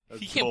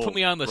That's You can't gold put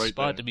me on the right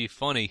spot there. to be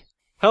funny.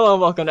 Hello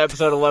and welcome to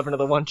episode 11 of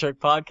the One Trick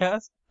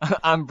Podcast.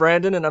 I'm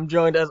Brandon and I'm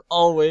joined as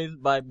always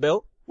by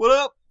Bill. What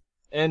up?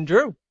 And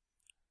Drew.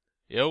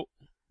 Yo.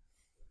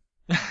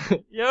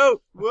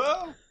 Yo!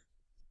 Whoa!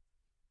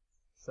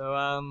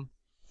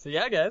 So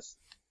yeah guys.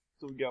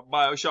 So we got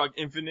Bioshock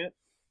Infinite.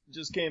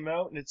 Just came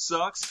out and it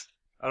sucks.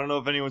 I don't know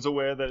if anyone's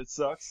aware that it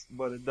sucks,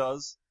 but it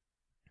does.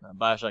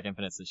 Bioshock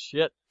Infinite's the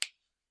shit.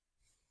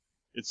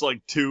 It's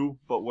like 2,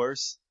 but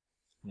worse.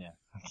 Yeah.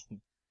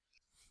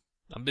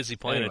 I'm busy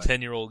playing Anyway. a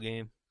 10-year-old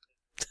game.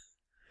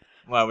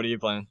 Wow, what are you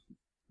playing?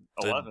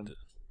 11.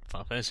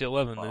 Final Fantasy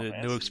 11. Final The new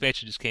Fantasy.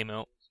 expansion just came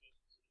out.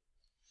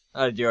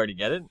 Oh, did you already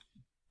get it?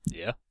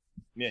 Yeah.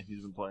 Yeah,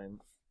 he's been playing.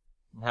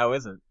 How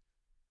is it?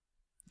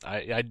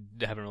 I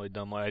haven't really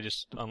done much. I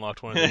just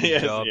unlocked one of the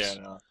Yes, jobs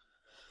yeah, no.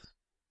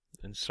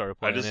 and started I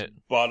playing just it.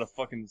 bought a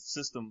fucking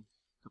system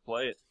to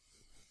play it.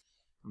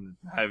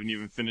 I haven't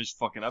even finished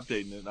fucking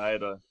updating it. I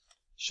had to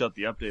shut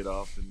the update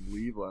off and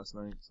leave last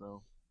night,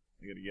 so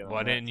I gotta get on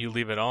Why that. didn't you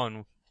leave it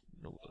on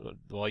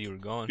while you were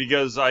gone?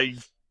 Because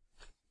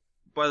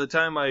by the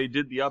time I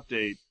did the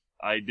update,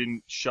 I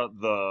didn't shut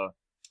the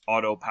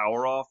auto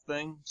power off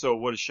thing, so it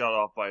would have shut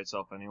off by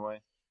itself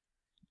anyway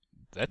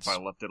That's if I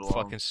left it alone.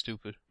 fucking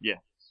stupid. Yeah,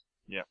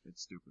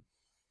 it's stupid.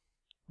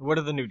 What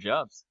are the new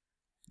jobs?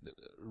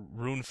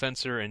 Rune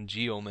Fencer and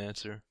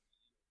Geomancer.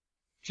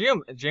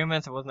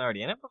 Geomancer wasn't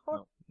already in it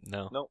before?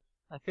 No.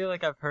 I feel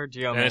like I've heard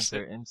And it's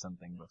Geomancer in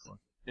something before.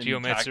 In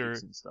Geomancer-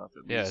 tactics and stuff,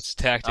 at Yeah, least. it's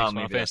Tactics, Oh,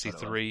 Final maybe that's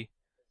Fantasy what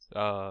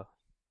it 3.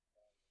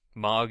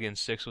 Mog in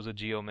 6 was a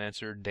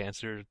Geomancer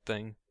dancer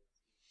thing.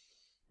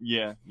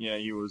 Yeah,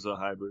 he was a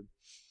hybrid.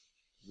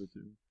 The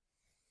two.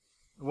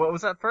 What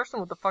was that first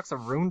one? What the fuck's a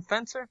Rune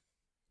Fencer?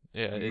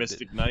 Yeah,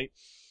 Mystic Knight,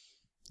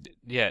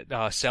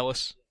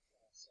 Celis.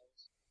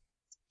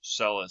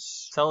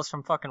 Celis. Tell us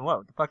from fucking what?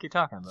 What the fuck are you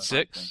talking about?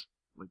 6.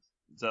 Like,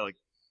 is that like?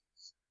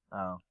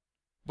 Oh.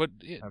 What?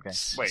 Okay.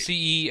 Wait.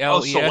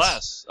 C-E-L-E-S.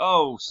 Celeste.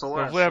 Oh, Or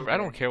Celeste. whatever. I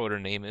okay. don't care what her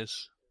name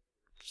is.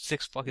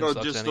 6 fucking No,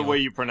 sucks just anyway. the way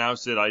you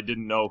pronounced it, I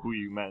didn't know who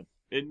you meant.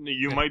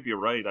 You Yeah. might be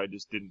right. I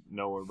just didn't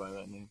know her by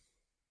that name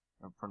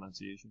or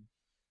pronunciation.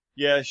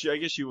 Yeah, I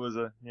guess she was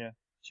a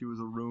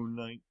rune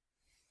knight.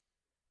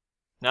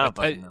 No, I-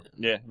 fucking no.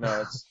 Yeah,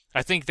 no, it's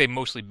I think they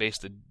mostly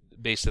based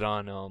it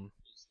on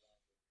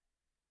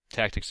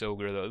Tactics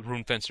Ogre. The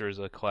Rune Fencer is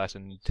a class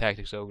in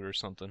Tactics Ogre or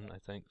something, I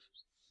think.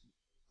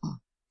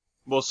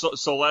 well,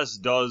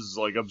 Celeste does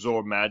like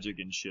absorb magic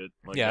and shit.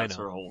 Like Yeah, I that's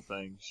know. her whole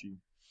thing. She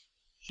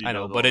I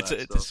know, does but all it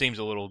that stuff. seems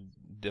a little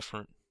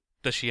different.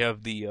 Does she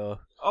have the Oh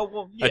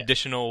well, yeah.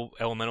 additional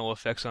elemental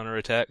effects on her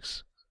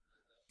attacks?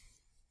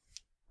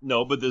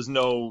 No, but there's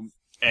no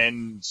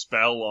end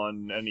spell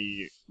on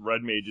any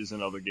red mages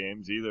in other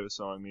games either.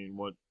 So I mean,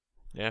 what?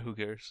 Yeah, who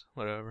cares?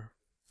 Whatever.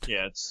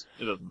 Yeah, it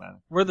doesn't matter.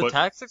 Were the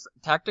But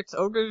Tactics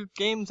Ogre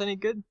games any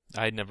good?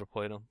 I'd never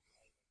played them.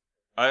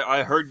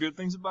 I heard good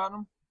things about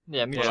them.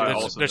 Yeah, me But too. I they're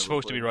also they're never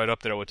supposed to be played right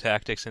up there with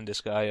Tactics and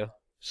Disgaea.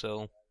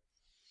 So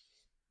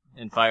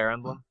In Fire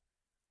Emblem.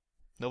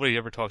 nobody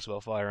ever talks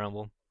about Fire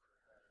Emblem.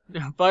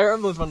 Fire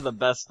Emblem's one of the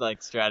best,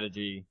 like,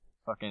 strategy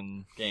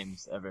fucking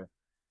games ever.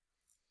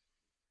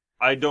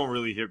 I don't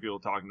really hear people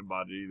talking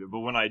about it either, but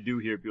when I do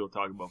hear people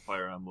talk about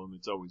Fire Emblem,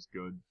 it's always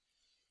good.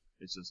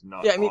 It's just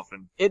not Yeah, I mean-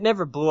 often. It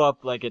never blew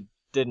up like it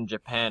did in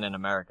Japan and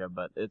America,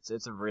 but it's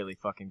a really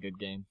fucking good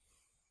game.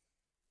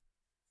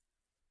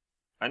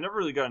 I never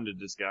really got into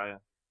Disgaea.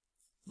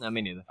 No,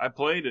 me neither. I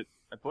played it,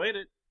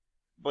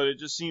 but it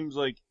just seems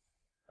like,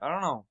 I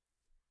don't know.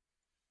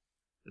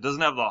 It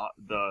doesn't have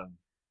the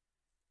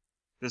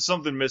there's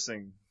something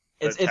missing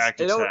that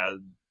Tactics had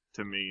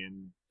to me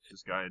and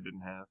Disgaea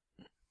didn't have.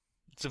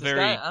 It's a This very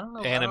guy, I don't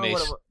know anime what it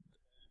was.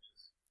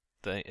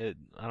 thing.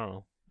 I don't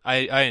know.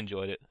 I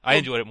enjoyed it. I Well,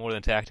 enjoyed it more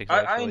than Tactics.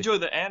 I Actually. enjoy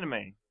the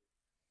anime.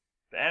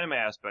 The anime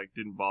aspect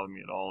didn't bother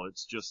me at all.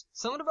 It's just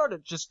Something about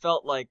it just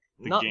felt like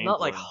The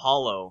not like gameplay.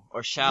 hollow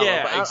or shallow.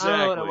 Yeah, but I don't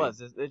know what it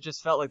exactly. was. It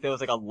just felt like there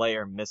was like a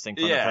layer missing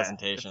from the it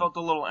presentation. felt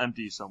a little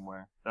empty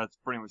somewhere. That's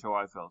pretty much how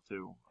I felt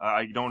too.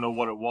 I don't know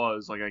what it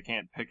was. Like I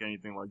can't pick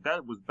anything like that.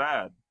 It was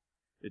bad.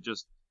 It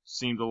just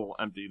seemed a little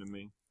empty to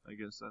me. I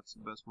guess that's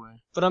the best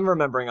way. But I'm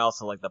remembering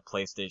also like the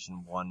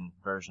PlayStation 1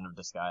 version of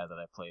Disgaea that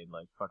I played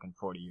like fucking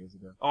 40 years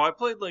ago. Oh, I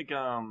played like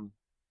I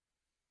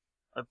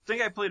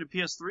think I played a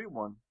PS3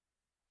 one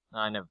No,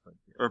 I never played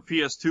it. or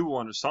PS2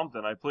 one or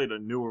something. I played a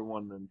newer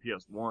one than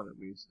PS1 at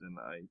least, and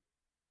I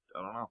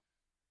don't know.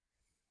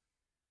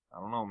 I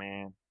don't know,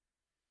 man.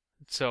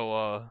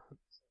 So,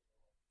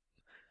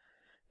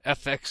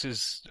 FX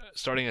is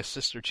starting a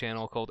sister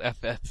channel called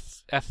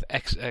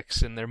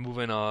FXX, and they're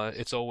moving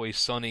It's Always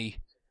Sunny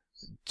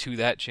to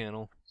that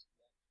channel.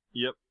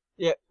 Yep.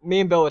 Yeah, me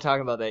and Bill were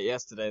talking about that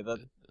yesterday. That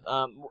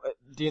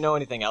do you know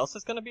anything else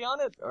that's going to be on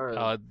it, or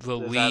The is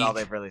League. that all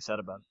they've really said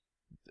about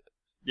it?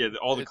 Yeah,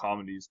 all the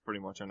comedies pretty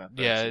much on FX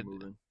Yeah, are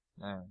moving.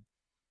 Alright.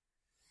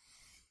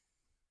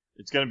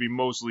 It's gonna be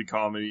mostly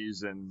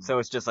comedies and So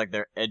it's just like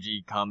their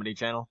edgy comedy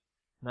channel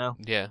now?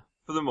 Yeah.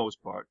 for the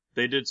most part.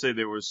 They did say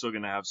they were still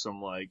gonna have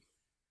some like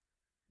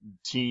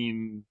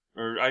teen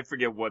or I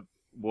forget what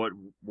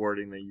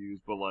wording they use,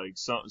 but like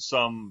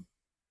some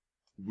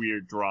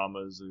weird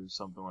dramas or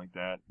something like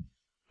that.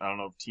 I don't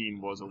know if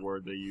teen was a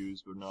word they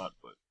used or not,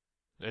 but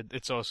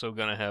it's also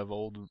gonna have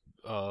old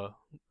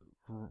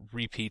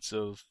repeats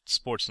of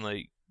Sports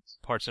Night,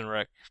 Parks and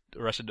Rec,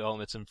 Arrested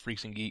Development, and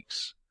Freaks and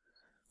Geeks.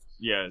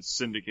 Yeah, it's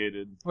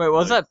syndicated. Wait,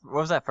 what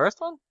was that first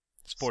one?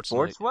 Sports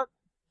Night. What?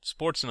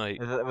 Sports Night.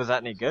 Was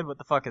that any good? What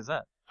the fuck is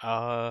that?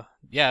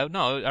 Yeah,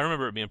 no, I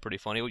remember it being pretty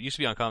funny. It used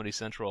to be on Comedy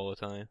Central all the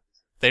time.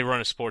 They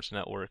run a sports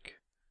network,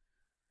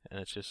 and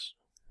it's just,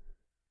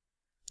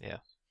 yeah.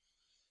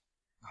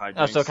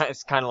 Oh, so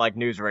it's kind of like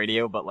news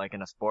radio, but like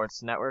in a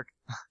sports network?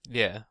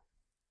 Yeah.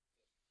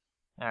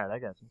 Alright, I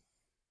got you.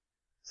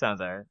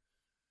 Sounds alright.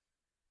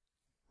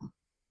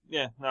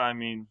 Yeah, no, I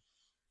mean...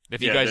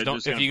 If you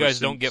guys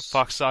don't get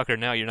Fox Soccer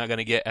now, you're not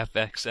gonna get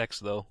FXX,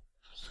 though.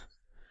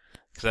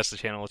 Because that's the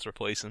channel it's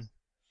replacing.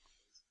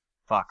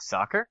 Fox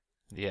Soccer?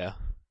 Yeah.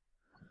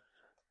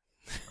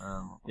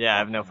 Yeah, I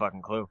have no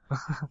fucking clue.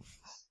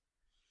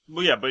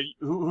 Well, yeah, but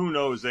who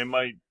knows? They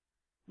might,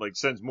 like,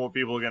 since more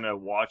people are gonna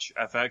watch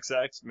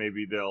FXX,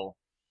 maybe they'll...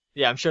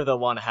 Yeah, I'm sure they'll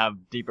want to have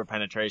deeper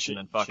penetration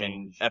than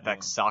fucking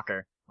FX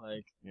Soccer.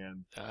 Like, yeah.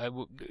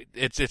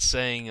 It's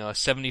saying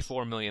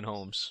 74 million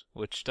homes,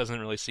 which doesn't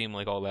really seem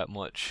like all that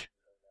much.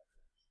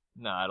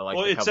 No, I don't like.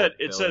 Well, it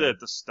said at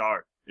the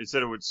start. It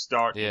said it would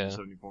start with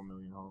 74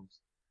 million homes.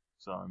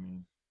 So I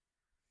mean,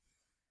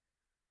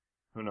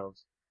 who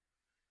knows?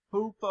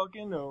 Who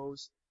fucking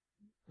knows?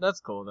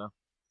 That's cool though.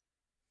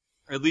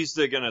 At least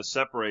they're gonna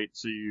separate,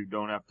 so you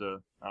don't have to.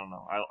 I don't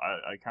know.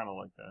 I kind of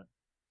like that.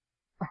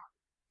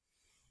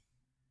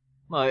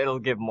 Well, it'll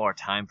give more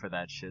time for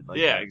that shit. Like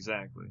yeah, that.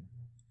 Exactly.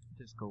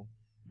 Which is cool.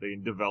 They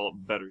can develop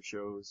better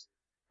shows.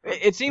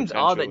 It seems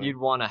odd that you'd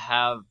want to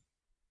have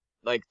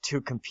like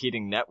two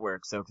competing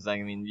networks, though, because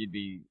I mean, you'd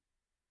be,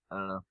 I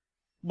don't know.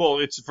 Well,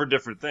 it's for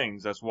different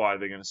things. That's why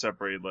they're gonna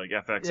separate. Like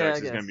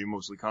FXX is gonna be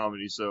mostly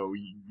comedy, so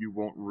you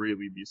won't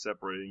really be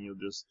separating. You'll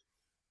just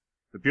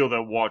the people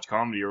that watch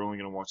comedy are only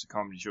gonna watch the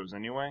comedy shows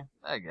anyway.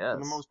 I guess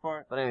for the most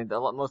part. But I mean,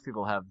 most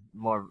people have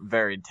more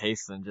varied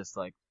tastes than just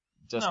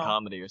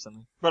comedy or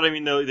something. But I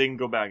mean, they can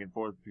go back and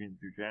forth between the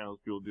two channels.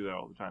 People do that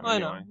all the time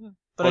anyway. I know.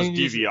 But plus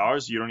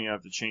DVRs, you don't even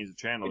have to change the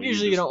channel.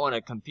 Usually you don't want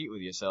to compete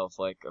with yourself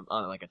like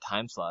on like a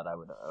time slot. I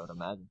would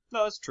imagine.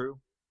 No, that's true.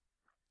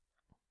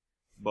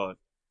 But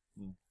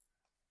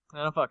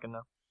I don't fucking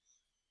know.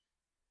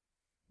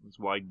 That's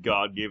why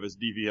God gave us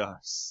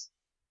DVRs.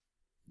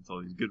 That's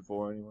all he's good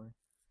for anyway.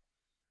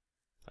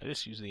 I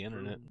just use the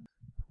internet.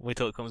 Wait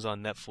till it comes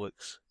on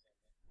Netflix.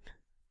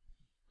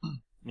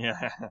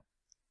 Yeah.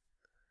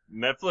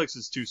 Netflix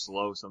is too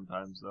slow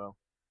sometimes, though.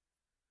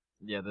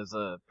 Yeah, there's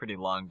a pretty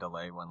long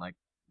delay when, like,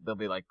 they'll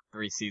be, like,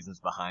 3 seasons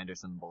behind or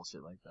some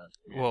bullshit like that.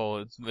 Yeah.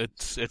 Well,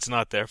 it's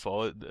not their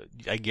fault.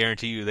 I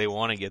guarantee you they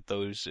want to get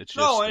those. It's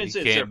just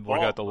they can't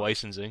work out the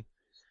licensing.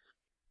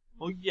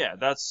 Well, yeah,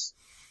 that's...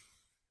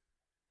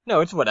 No,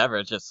 it's whatever.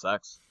 It just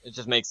sucks. It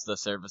just makes the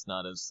service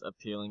not as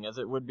appealing as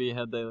it would be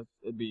had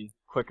it'd be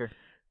quicker.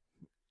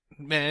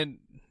 Man...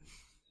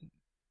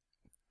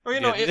 Well,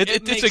 you know,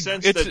 it makes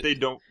sense that they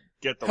don't...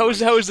 How is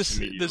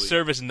the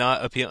service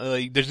not appealing?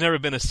 Like, there's never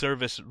been a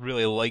service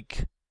really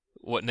like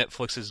what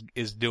Netflix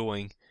is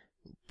doing,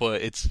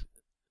 but it's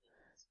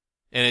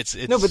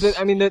no, but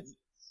I mean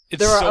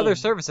there are other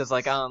services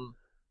like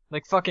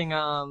fucking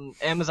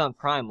Amazon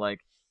Prime.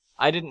 Like,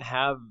 I didn't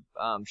have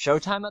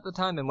Showtime at the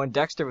time, and when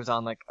Dexter was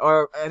on, like,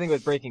 or I think it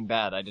was Breaking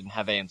Bad, I didn't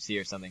have AMC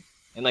or something.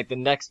 And like the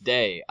next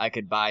day, I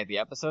could buy the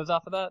episodes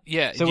off of that.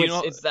 Yeah, so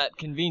it's that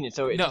convenient.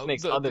 So it just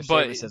makes other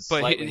services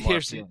slightly more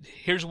appealing.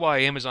 Here's why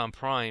Amazon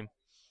Prime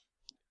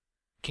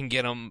can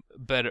get them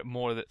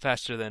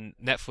faster than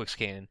Netflix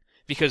can,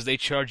 because they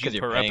charge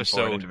you per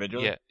episode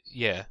individually.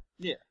 Yeah.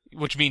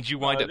 Which means you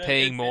wind up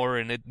paying more,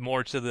 and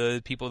more to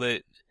the people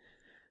that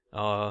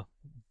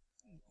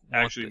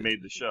actually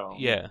made the show.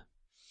 Yeah,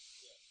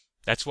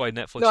 that's why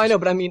Netflix. No, I know,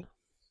 but I mean,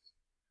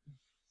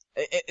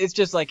 it's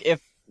just like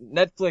if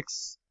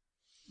Netflix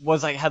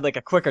was like had like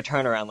a quicker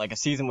turnaround, like a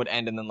season would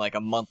end and then like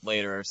a month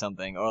later or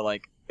something, or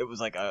like it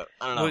was like I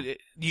don't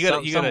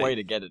know, some way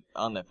to get it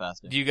on there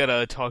faster. You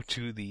gotta talk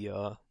to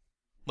the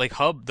like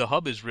Hub. The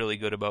Hub is really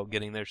good about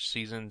getting their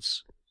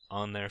seasons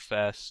on there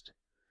fast.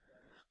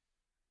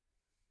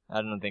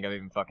 I don't think I've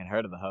even fucking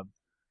heard of the Hub.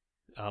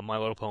 My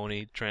Little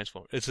Pony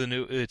Transform. It's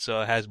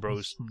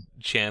Hasbro's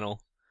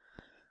channel.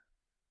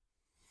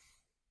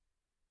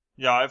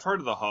 Yeah, I've heard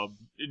of the Hub.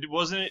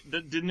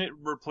 Didn't it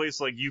replace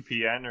like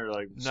UPN or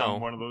like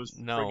one of those?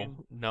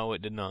 No,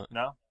 it did not.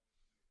 No.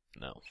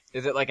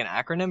 Is it like an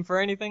acronym for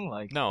anything?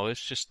 Like no,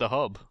 it's just the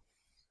Hub.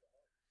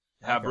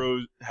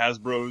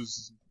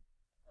 Hasbro's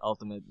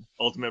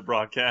Ultimate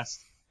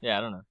Broadcast. Yeah,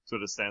 I don't know. That's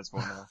what it stands for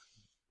now.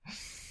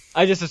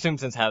 I just assumed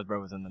since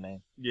Hasbro was in the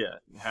name. Yeah,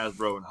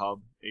 Hasbro and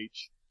Hub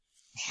H.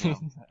 You know,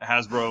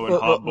 Hasbro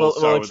and Hub both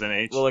start with an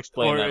H. We'll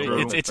explain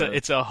that.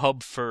 It's a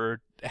hub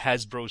for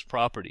Hasbro's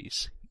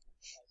properties.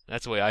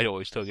 That's the way I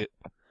always took it.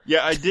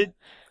 Yeah, I did.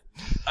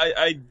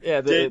 I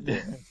did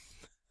the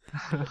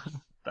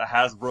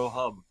Hasbro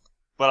Hub,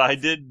 But I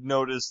did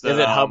notice that... Is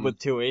it hub with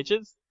 2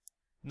 H's?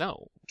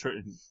 No.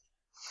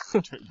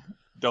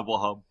 Double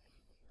hub.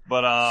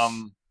 But,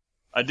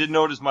 I did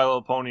notice My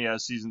Little Pony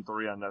has season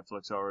 3 on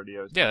Netflix already.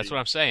 Yeah, that's what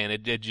I'm saying.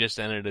 It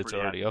just ended. It's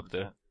already up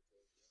there.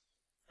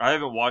 I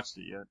haven't watched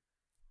it yet.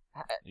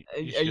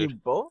 Are you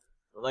both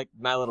like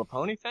My Little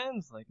Pony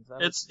fans? Like, is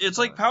that it's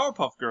like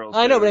Powerpuff Girls.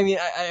 I know, but I mean,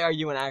 are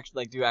you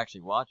do you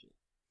actually watch it?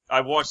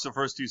 I've watched the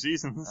first 2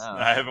 seasons. Oh.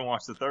 I haven't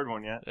watched the 3rd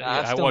one yet.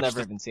 I've still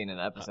never even seen an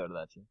episode of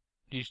that shit.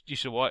 You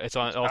should watch. It's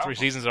on. All 3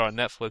 seasons are on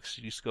Netflix.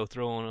 You just go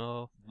through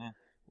and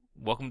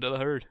welcome to the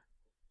herd.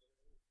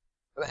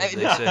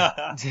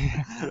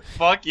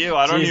 Fuck you!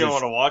 I don't even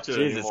want to watch it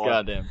Jesus anymore.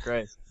 Goddamn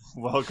Christ!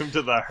 Welcome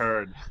to the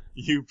herd,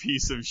 you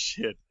piece of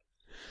shit.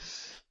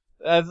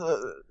 It's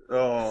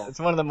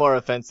one of the more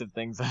offensive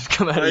things that's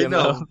come out of your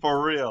mouth.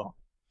 For real.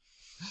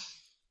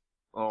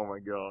 Oh my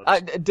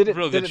god. Did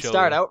it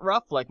start out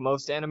rough like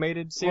most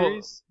animated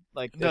series?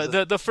 Well, like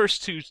the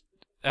first 2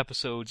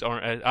 episodes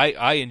aren't.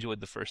 I enjoyed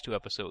the first 2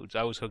 episodes.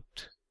 I was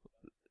hooked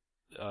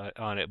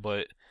on it,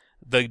 but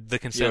the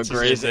consensus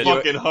is that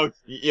fucking hooked.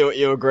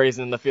 You were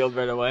grazing in the field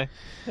right away.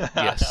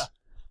 Yes.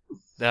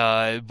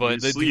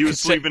 But you were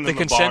sleeping in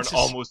the barn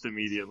almost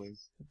immediately.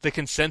 The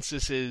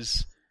consensus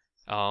is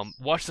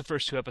watch the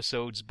first 2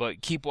 episodes,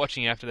 but keep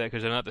watching after that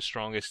because they're not the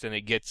strongest, and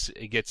it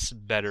gets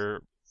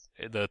better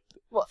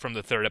from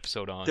the 3rd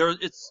episode on.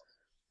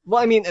 Well,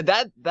 I mean,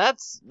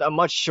 that's a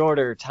much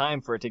shorter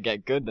time for it to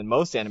get good than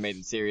most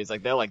animated series.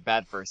 Like, they're like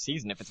bad for a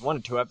season. If it's 1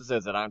 or 2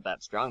 episodes that aren't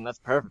that strong, that's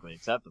perfectly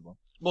acceptable.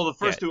 Well, the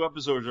first 2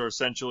 episodes are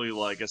essentially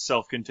like a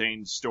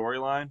self-contained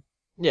storyline.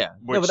 Yeah,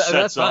 which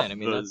that's fine. I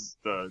mean, that's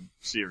the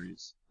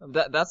series.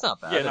 That's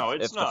not bad. Yeah, no,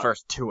 it's if not. The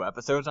first 2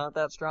 episodes aren't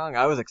that strong,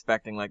 I was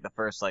expecting like the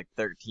first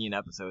 13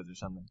 episodes or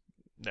something.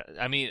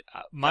 I mean,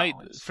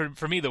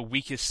 for me, the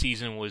weakest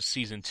season was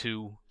season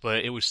 2,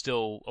 but it was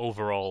still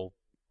overall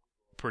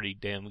pretty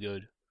damn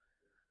good.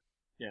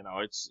 You know,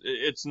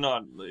 it's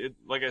not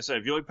like I said.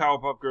 If you like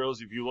Powerpuff Girls,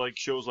 if you like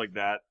shows like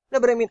that. No,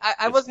 but I mean,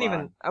 I wasn't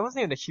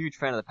even a huge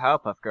fan of the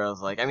Powerpuff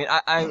Girls. Like, I mean,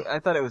 I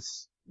thought it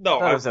was. No,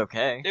 it was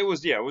okay. It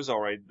was all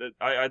right.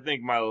 I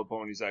think My Little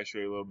Pony is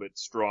actually a little bit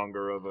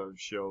stronger of a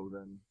show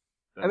than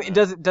I mean,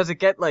 does it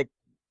get like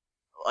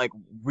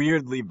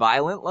weirdly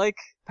violent like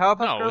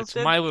Powerpuff Girls?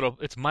 No,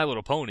 it's My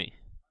Little Pony.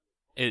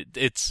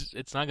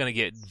 It's not gonna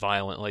get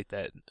violent like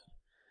that.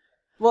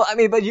 Well, I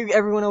mean, but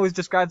everyone always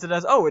describes it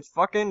as, it's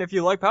fucking, if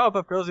you like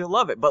Powerpuff Girls, you'll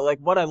love it. But, like,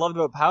 what I loved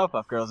about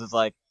Powerpuff Girls is,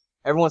 like,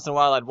 every once in a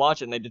while I'd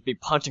watch it and they'd just be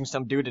punching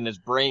some dude in his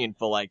brain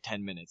for, like,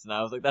 10 minutes. And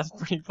I was like, that's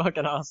pretty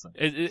fucking awesome.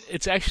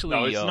 It's actually,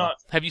 no, it's not.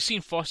 Have you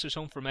seen Foster's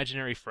Home for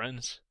Imaginary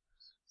Friends?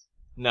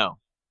 No.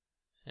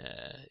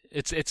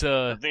 It's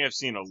a... I think I've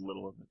seen a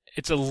little of it.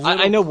 It's a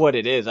little... I know what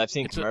it is. I've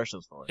seen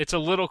commercials for it. It's a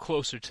little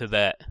closer to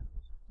that,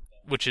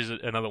 which is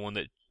another one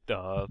that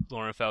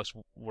Lauren Faust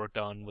worked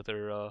on with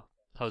her...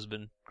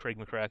 husband Craig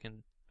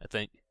McCracken, I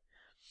think.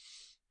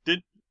 They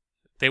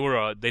did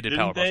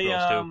Powerpuff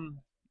Girls too.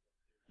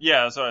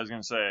 Yeah, that's what I was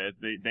gonna say.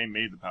 They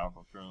made the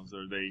Powerpuff Girls,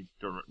 or they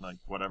like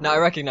whatever. No, I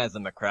recognize the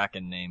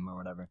McCracken name or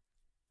whatever.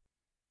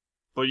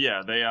 But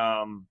yeah, they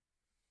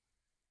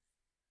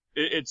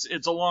it's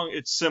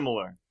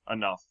similar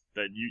enough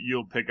that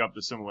you'll pick up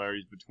the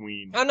similarities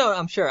between. Oh no,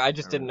 I'm sure. I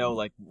just didn't know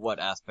like what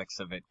aspects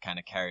of it kind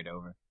of carried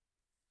over.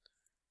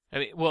 I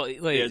mean, well,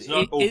 like, it's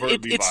not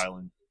overtly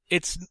violent.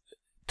 It's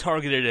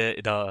targeted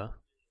at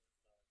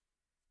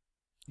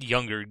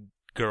younger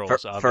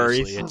girls,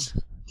 obviously. Furries?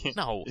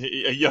 No.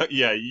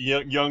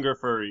 Younger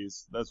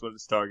furries. That's what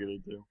it's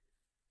targeted to.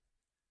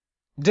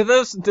 Do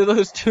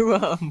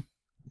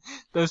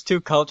those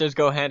two cultures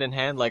go hand in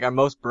hand? Like, are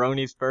most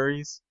bronies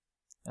furries,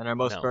 and are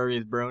most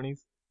furries bronies?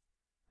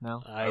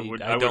 No, I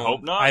would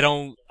hope not. I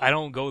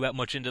don't go that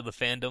much into the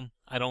fandom.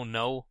 I don't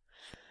know.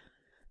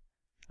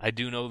 I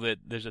do know that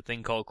there's a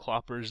thing called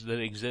cloppers that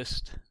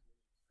exist.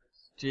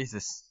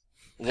 Jesus.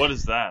 What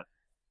is that?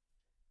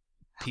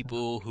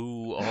 People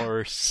who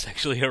are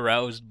sexually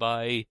aroused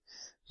by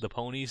the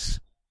ponies.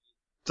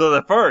 So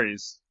they're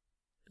furries.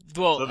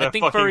 Well, so I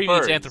think furry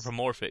means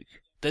anthropomorphic.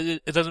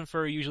 Doesn't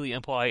furry usually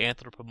imply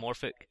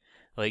anthropomorphic?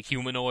 Like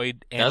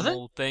humanoid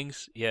animal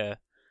things? Yeah.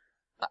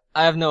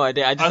 I have no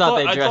idea. I thought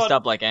they dressed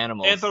up like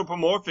animals.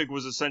 Anthropomorphic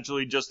was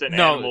essentially just an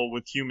animal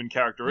with human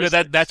characteristics.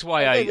 Yeah, that's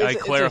why I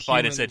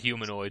clarified and said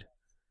humanoid.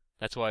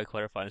 That's why I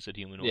clarified and said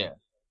humanoid. Yeah.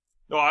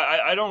 No,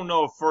 I don't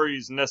know if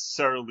furries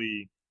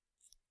necessarily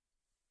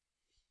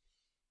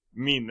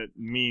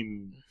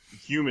mean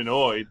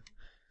humanoid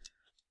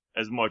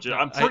as much. No,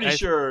 I'm pretty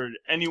sure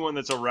anyone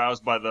that's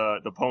aroused by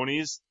the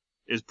ponies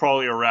is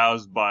probably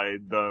aroused by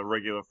the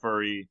regular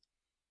furry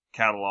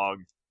catalog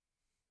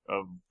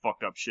of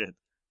fucked up shit.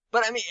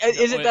 But I mean,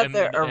 is it that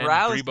they're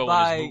aroused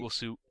by? In his Moogle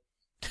suit.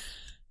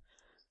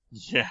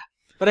 Yeah.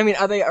 But I mean,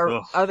 are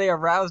they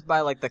aroused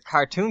by like the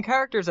cartoon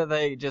characters? Or are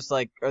they just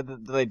like, or do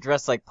they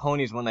dress like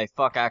ponies when they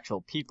fuck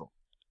actual people?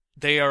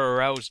 They are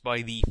aroused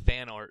by the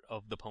fan art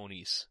of the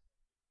ponies.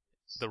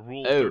 The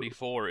Rule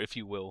 34, if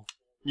you will.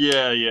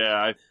 Yeah,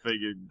 I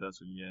figured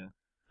that's what. Yeah.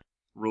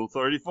 Rule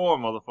 34,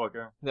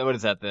 motherfucker. What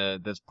is that?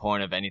 There's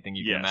porn of anything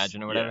you can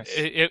imagine or whatever?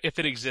 Yes. If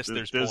it exists,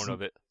 there's porn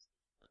of it.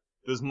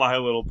 There's My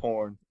Little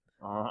Porn.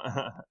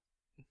 I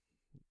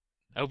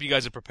hope you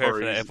guys are prepared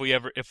for that.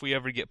 If we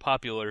ever get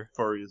popular,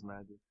 furry is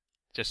magic.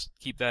 Just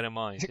keep that in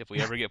mind. If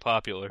we ever get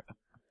popular,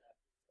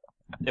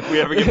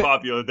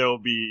 there will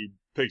be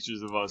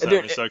pictures of us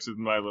having sex with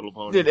My Little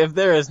Pony. Dude, if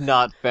there is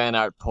not fan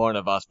art porn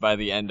of us by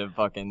the end of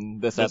fucking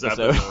this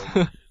episode.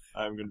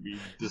 I'm gonna be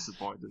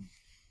disappointed.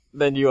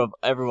 Then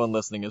everyone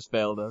listening has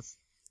failed us.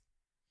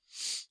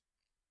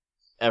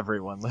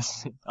 Everyone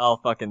listening. All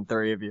fucking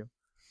 3 of you.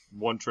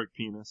 One trick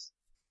penis.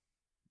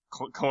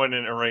 Coin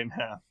in it right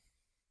now.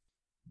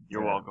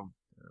 You're welcome.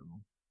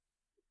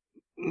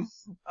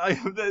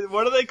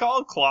 What are they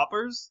called?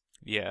 Cloppers?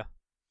 Yeah.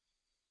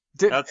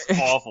 Dude, that's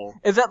awful.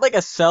 Is that like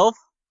a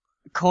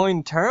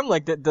self-coined term?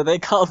 Like, do they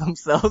call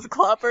themselves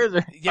cloppers?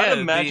 Or? Yeah, I'd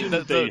imagine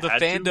the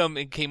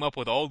fandom came up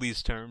with all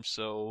these terms,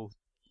 so...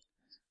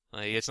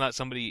 Like, it's not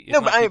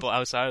people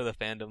outside of the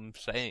fandom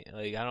saying,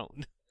 like, I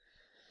don't...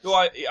 No,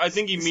 I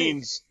think he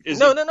means...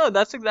 No,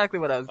 that's exactly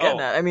what I was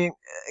getting at. I mean,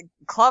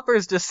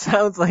 cloppers just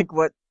sounds like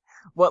what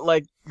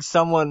like,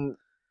 someone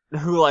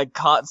who, like,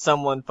 caught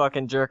someone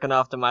fucking jerking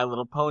off to My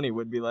Little Pony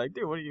would be like,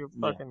 dude, what are you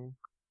fucking...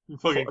 You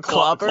fucking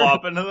clop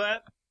into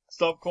that?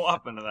 Stop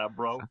clopping to that,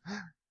 bro.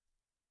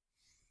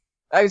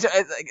 I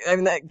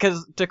mean,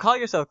 because to call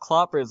yourself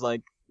clopper is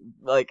like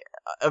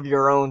of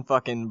your own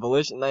fucking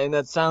volition. I mean,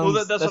 that sounds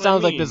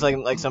like there's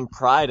like some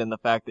pride in the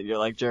fact that you're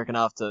like jerking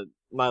off to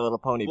My Little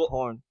Pony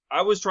porn.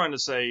 I was trying to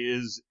say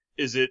is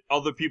it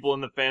other people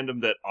in the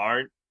fandom that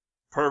aren't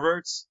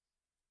perverts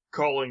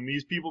calling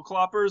these people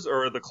cloppers,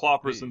 or are the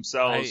cloppers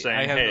themselves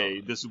saying,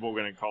 "Hey, this is what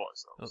we're gonna call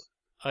ourselves"?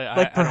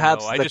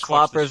 Perhaps I the just cloppers.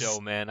 Watched the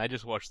show, man. I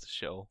just watched the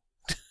show.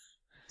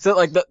 So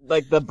like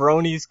the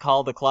bronies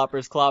call the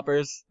cloppers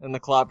cloppers, and the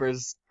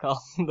cloppers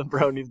call the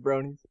bronies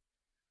bronies.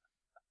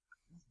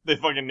 They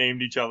fucking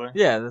named each other.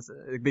 Yeah,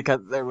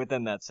 because they're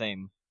within that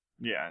same.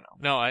 Yeah, I know.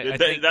 No, I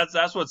think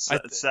that's what's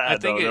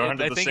sad though. They're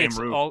under the same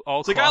roof.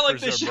 It's like, I like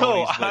the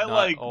show. I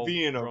like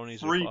being a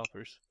freak.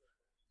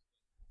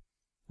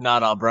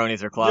 Not all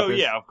bronies are cloppers. Yo,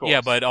 yeah, of course.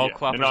 Yeah, but all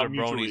cloppers are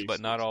bronies,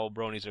 but not all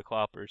bronies are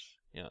cloppers.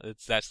 You know,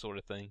 it's that sort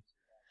of thing.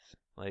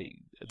 Like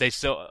they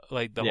still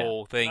like the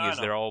whole thing is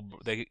they all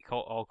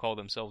call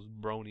themselves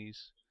bronies.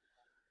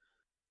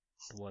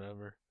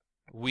 Whatever.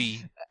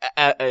 Like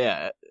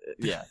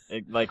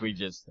we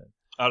just said.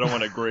 I don't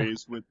want to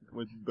graze with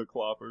the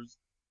cloppers.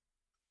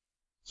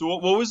 So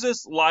what was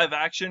this, live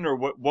action, or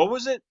what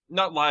was it?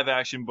 Not live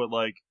action, but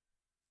like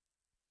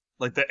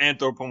the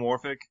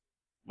anthropomorphic,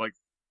 like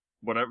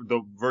whatever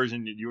the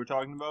version that you were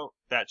talking about,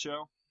 that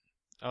show?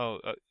 Oh,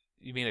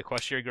 you mean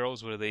Equestria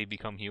Girls, where they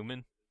become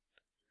human?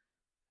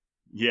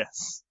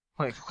 Yes.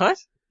 Wait, what?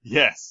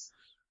 Yes.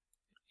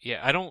 Yeah,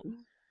 I don't...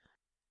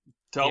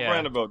 Tell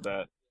Brand about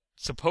that.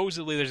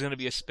 Supposedly there's going to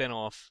be a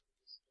spin-off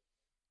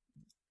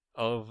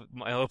of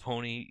My Little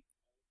Pony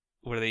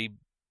where they...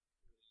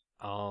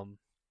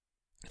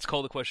 It's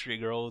called Equestria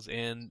Girls,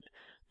 and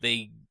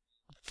they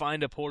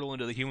find a portal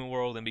into the human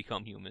world and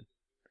become human.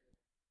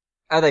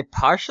 Are they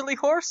partially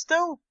horse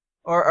still?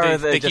 Or are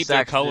they just keep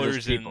their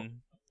colors people?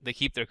 And they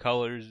keep their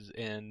colors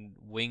and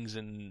wings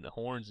and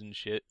horns and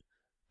shit,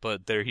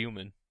 but they're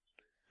human.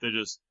 They're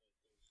just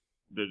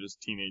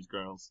teenage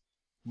girls.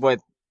 What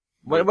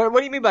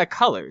do you mean by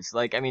colors?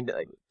 Like, I mean,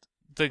 like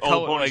the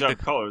ponies have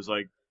colors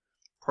like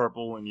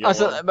purple and yellow.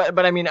 Oh,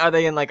 but I mean, are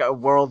they in like a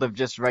world of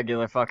just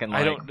regular fucking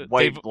like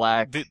white,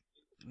 black?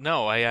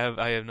 No, I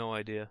have no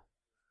idea.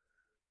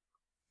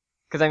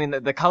 Because I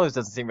mean, the colors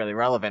doesn't seem really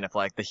relevant if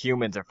like the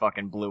humans are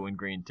fucking blue and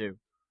green too.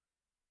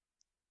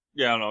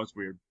 Yeah, I don't know, it's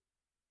weird.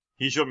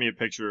 He showed me a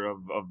picture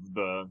of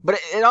the... But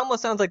it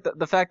almost sounds like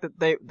the fact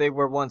that they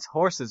were once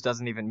horses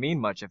doesn't even mean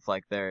much if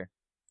like they're...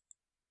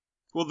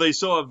 Well, they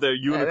still have their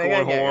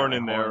unicorn horn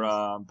and their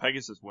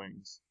Pegasus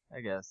wings.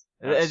 I guess.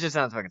 It just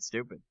sounds fucking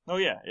stupid. Oh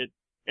yeah,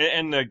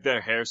 and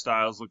their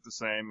hairstyles look the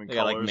same and they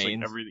colors, got,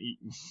 like everything.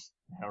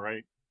 Yeah,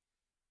 right.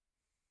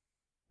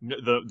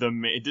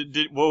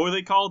 What were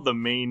they called? The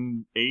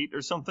main 8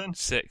 or something?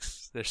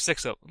 6. There's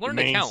 6 of them. Learn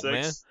to count, 6?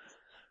 Man.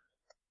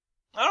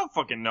 I don't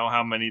fucking know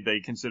how many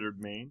they considered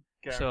main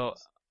characters. So,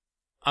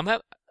 I'm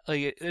having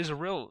a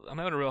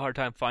real hard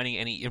time finding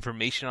any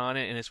information on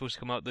it, and it's supposed to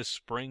come out this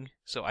spring.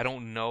 So I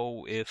don't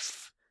know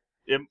if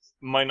it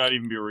might not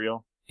even be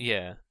real.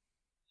 Yeah.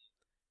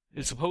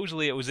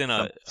 Supposedly it was in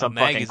a fucking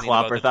magazine.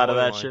 Clopper thought of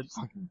that shit.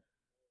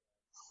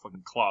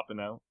 Fucking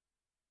clopping out.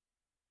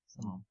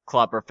 Some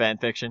Clopper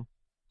fanfiction.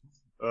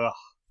 Ugh.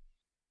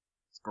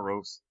 It's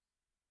gross.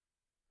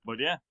 But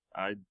yeah,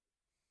 I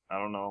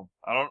don't know.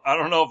 I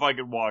don't know if I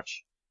could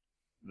watch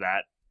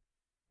that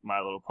My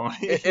Little Pony.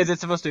 Is it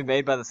supposed to be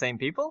made by the same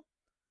people?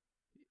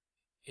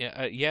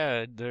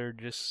 Yeah, they're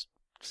just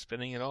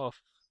spinning it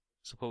off,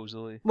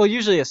 supposedly. Well,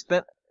 usually a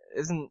spin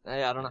isn't.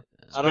 I don't know.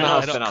 I don't know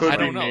how spin-offs. I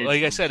don't know.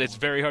 Like I said, it's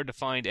very hard to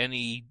find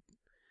any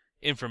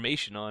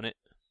information on it.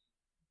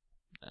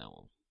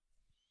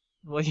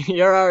 Well,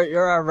 you're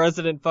our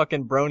resident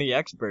fucking brony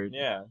expert.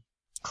 Yeah.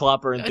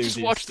 Clopper enthusiast. I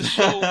just watched the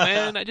show,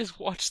 man. I just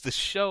watched the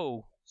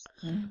show.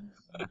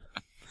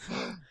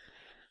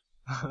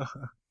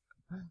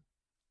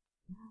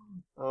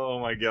 Oh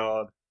my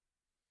god.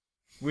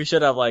 We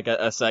should have like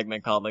a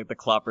segment called like the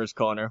Clopper's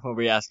Corner where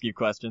we ask you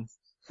questions.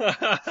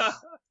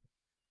 That's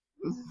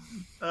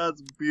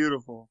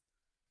beautiful.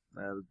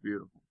 That is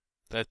beautiful.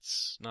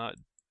 That's not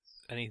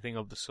anything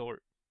of the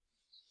sort.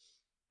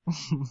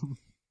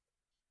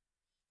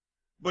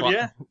 But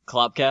yeah.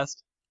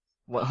 Clopcast?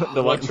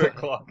 The one trick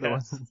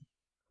Clopcast.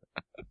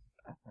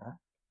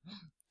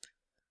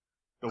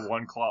 The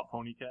one Clop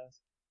Ponycast.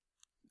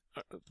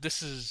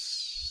 This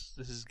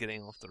is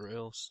getting off the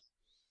rails.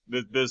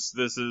 This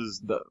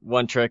is the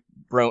one trick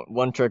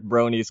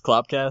bronies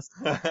Clopcast.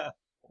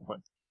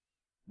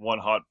 One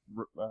hot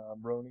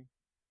brony.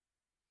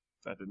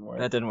 That didn't work.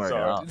 That didn't work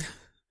at all.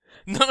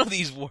 None of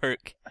these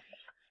work.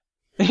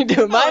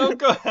 Dude, mine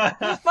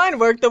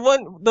worked.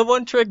 The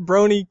one trick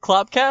brony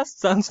Clopcast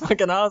sounds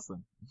fucking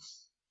awesome.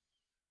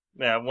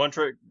 Yeah, one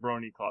trick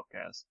brony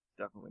Clopcast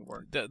definitely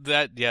worked.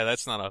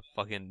 That's not a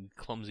fucking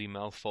clumsy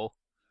mouthful.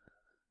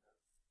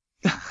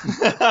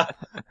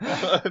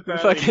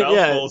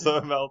 Mouthful's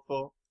a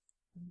mouthful.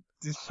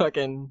 Just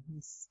fucking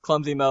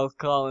clumsy mouth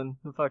calling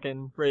the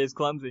fucking Ray's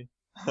clumsy.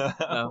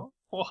 No.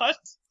 What?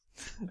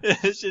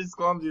 It's just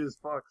clumsy as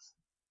fuck.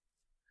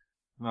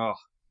 Oh.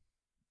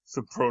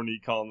 Soproni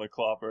calling the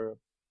Clopper.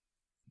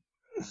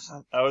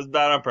 That was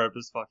bad on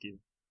purpose, fuck you.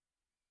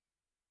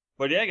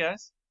 But yeah,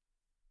 guys.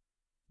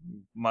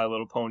 My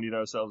Little Pony'd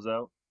ourselves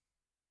out.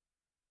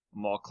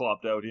 I'm all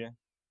clopped out here.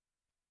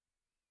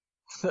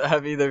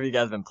 Have either of you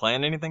guys been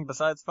playing anything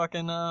besides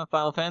fucking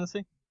Final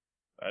Fantasy?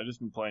 I've just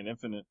been playing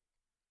Infinite.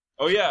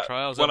 Oh yeah,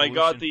 Trials when Evolution.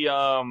 I got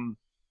the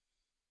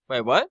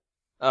Wait, what?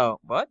 Oh,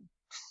 what?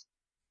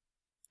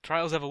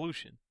 Trials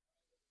Evolution.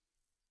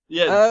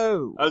 Yeah.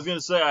 Oh. I was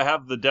gonna say I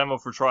have the demo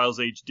for Trials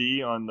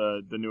HD on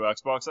the new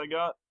Xbox I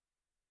got.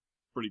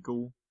 Pretty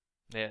cool.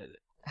 Yeah.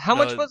 How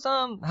much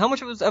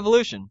was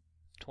Evolution?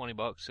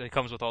 $20. It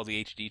comes with all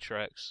the HD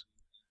tracks.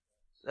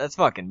 That's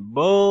fucking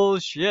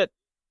bullshit.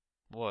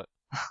 What?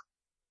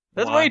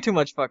 That's way too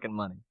much fucking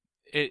money.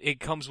 It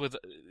comes with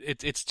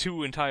it's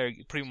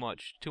pretty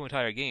much two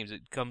entire games.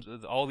 It comes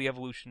with all the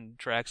Evolution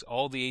tracks,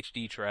 all the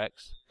HD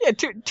tracks. Yeah,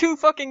 two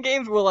fucking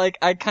games where like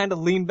I kind of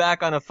lean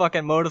back on a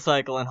fucking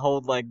motorcycle and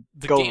hold like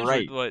the go games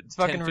right. Are, what, it's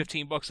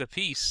 $10-15 a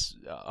piece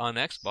on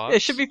Xbox. Yeah,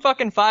 it should be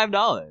fucking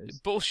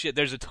 $5. Bullshit.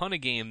 There's a ton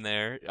of game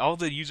there. All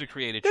the user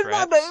created There's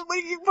tracks.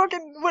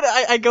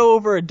 I go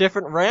over a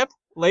different ramp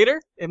later.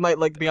 It might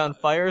like be on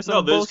fire or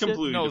something. No, there's bullshit.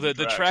 completely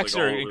the tracks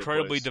like, are all over the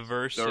incredibly place.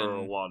 diverse. There are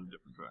a lot of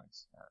different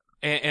tracks.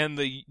 And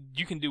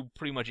you can do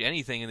pretty much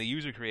anything in the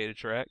user created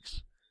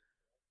tracks.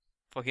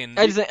 Fucking.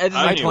 I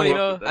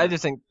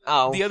just think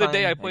the other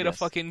day I played a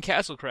fucking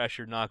Castle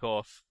Crasher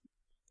knockoff.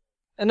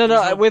 And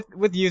no,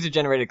 with user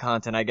generated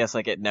content, I guess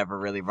like it never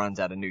really runs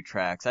out of new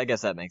tracks. I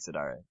guess that makes it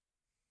alright.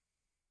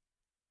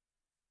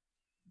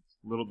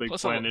 Little Big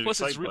Plus Planet.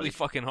 Plus, it's really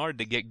fucking hard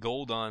to get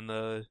gold on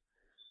the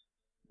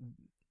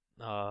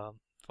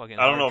fucking.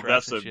 I don't know if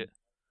that's a. Shit.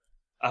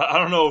 I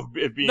don't know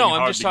if being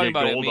hard I'm just to talking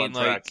get about gold it on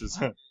tracks is.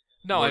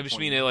 No, I just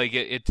mean it like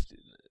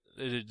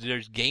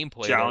there's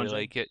gameplay there,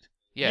 like it.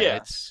 Yeah,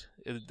 it's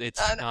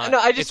not. No,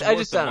 I just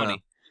don't know.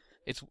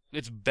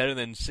 It's better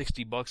than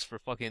 $60 for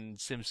fucking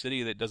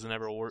SimCity that doesn't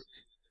ever work.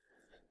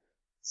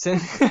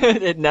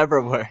 It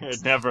never works.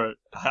 It never.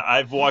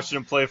 I've watched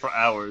him play for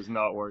hours,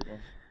 not working.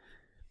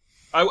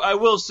 I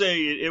will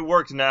say it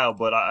works now,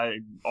 but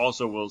I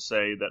also will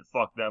say that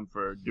fuck them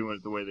for doing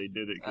it the way they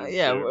did it.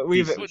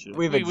 We've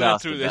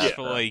went through this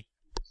for like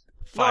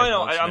 5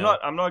 months now.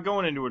 I'm not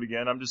going into it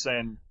again. I'm just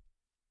saying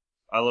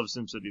I love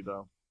SimCity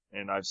though,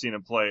 and I've seen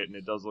him play it, and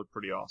it does look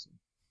pretty awesome.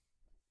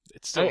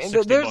 It's still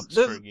 $60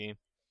 for a game.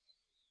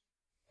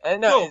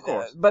 No, of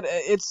course. But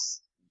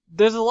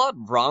there's a lot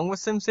wrong with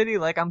SimCity.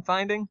 Like I'm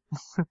finding,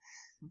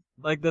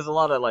 like there's a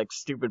lot of like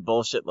stupid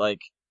bullshit.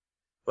 Like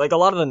a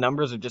lot of the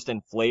numbers are just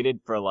inflated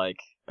for like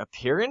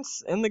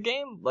appearance in the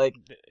game. Like,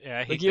 yeah,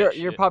 I hate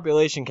your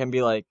population can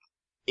be like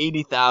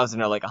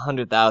 80,000 or like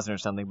 100,000 or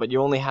something, but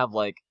you only have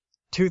like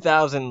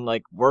 2,000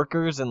 like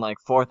workers and like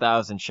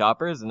 4,000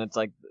 shoppers, and it's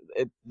like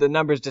the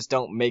numbers just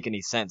don't make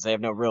any sense. They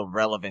have no real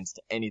relevance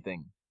to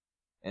anything,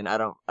 and I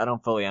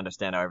don't fully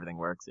understand how everything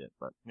works yet.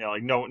 But yeah,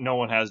 like no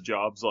one has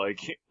jobs.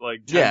 Like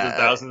tens of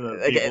thousands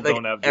of people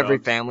don't have jobs. Every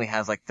family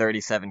has like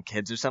 37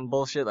 kids or some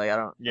bullshit. Like I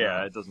don't.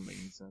 Yeah, it doesn't make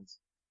any sense.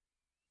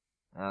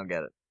 I don't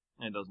get it.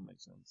 It doesn't make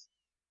sense.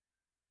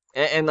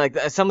 And like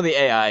some of the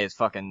AI is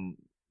fucking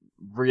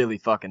really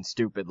fucking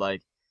stupid.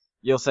 Like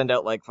you'll send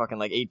out like fucking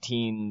like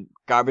 18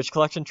 garbage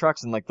collection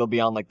trucks and like they'll be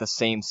on like the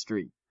same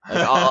street.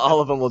 Like, all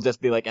of them will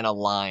just be like in a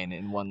line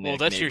in one. Well,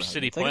 that's your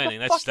city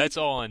planning. That's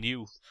all on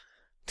you.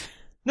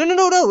 No,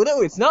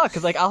 it's not.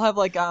 Cause like I'll have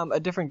like a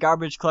different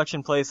garbage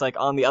collection place like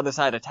on the other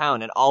side of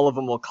town, and all of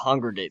them will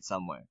congregate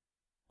somewhere.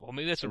 Well,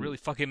 maybe that's a really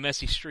fucking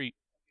messy street.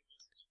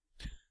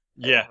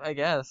 Yeah, I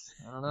guess.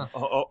 I don't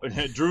know.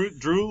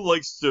 Drew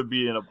likes to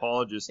be an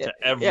apologist to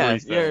everything.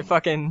 Yeah, you're a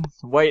fucking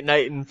white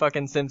knight in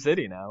fucking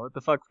SimCity now. What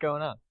the fuck's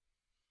going on?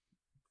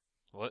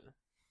 What?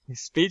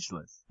 He's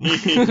speechless. He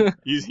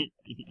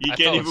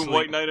can't even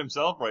White Knight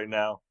himself right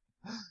now.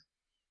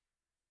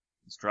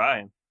 He's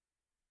trying.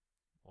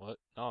 What?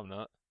 No, I'm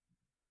not.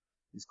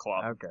 He's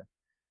clopping. Okay.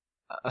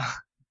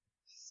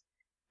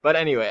 But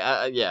anyway,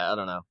 yeah, I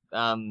don't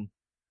know.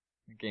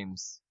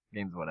 Games,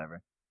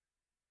 whatever.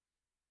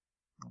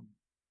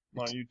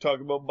 Why don't you talk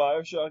about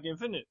BioShock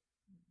Infinite?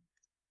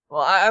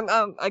 Well,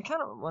 I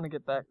kind of want to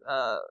get back.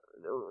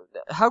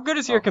 How good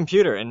is your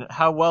computer, and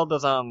how well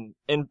does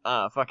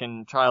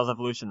fucking Trials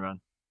Evolution run?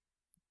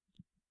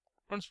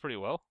 Runs pretty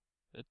well.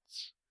 I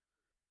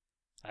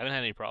haven't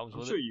had any problems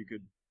with it. I'm sure you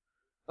could.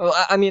 Well,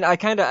 I mean, I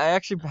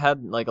actually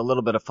had like a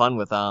little bit of fun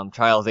with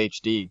Trials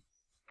HD,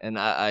 and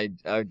I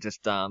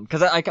just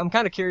because I'm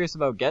kind of curious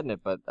about getting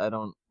it, but I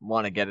don't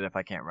want to get it if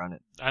I can't run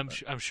it. I'm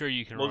sure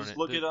you can run just it.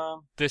 Look at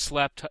this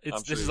laptop.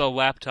 This is a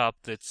laptop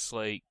that's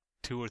like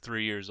 2 or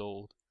 3 years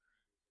old.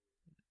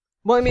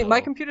 Well, I mean, my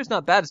computer's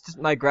not bad. It's just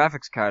my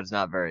graphics card's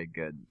not very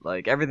good.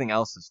 Like everything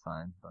else is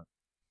fine, but.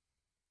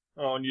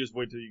 Oh, and you just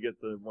wait till you get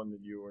the one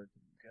that you were.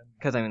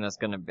 Because I mean, that's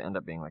gonna end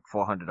up being like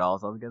 $400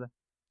 altogether,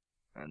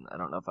 and I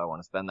don't know if I want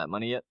to spend that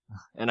money yet.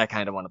 And I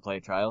kind of want to play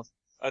Trials.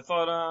 I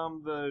thought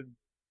the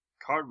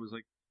card was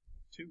like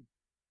 2.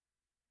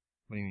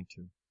 What do you mean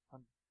 200?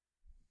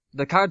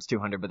 The card's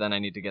 200, but then I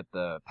need to get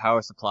the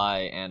power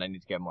supply and I need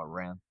to get more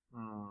RAM.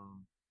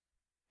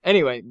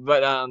 Anyway,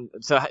 but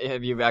so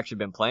have you actually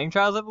been playing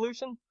Trials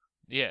Evolution?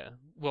 Yeah.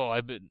 Well,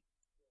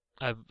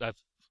 I've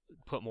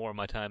put more of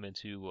my time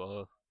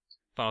into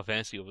Final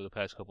Fantasy over the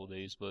past couple of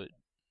days, but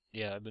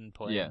yeah, I've been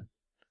playing. Yeah.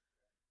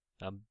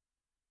 I'm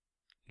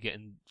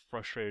getting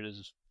frustrated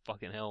as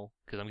fucking hell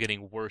because I'm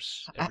getting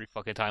worse every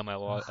fucking time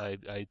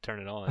I turn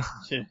it on.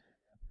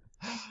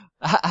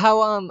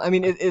 How I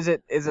mean, is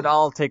it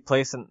all take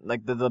place in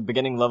like the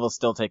beginning levels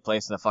still take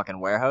place in a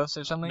fucking warehouse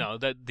or something? No,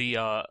 that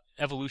the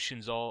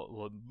evolution's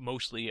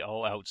mostly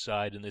all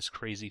outside in this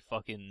crazy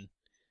fucking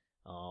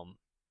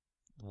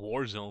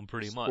war zone,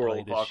 pretty much.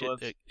 Like this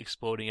shit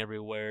exploding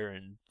everywhere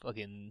and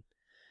fucking,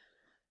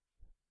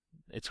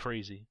 it's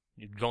crazy.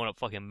 You're going up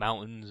fucking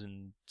mountains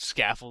and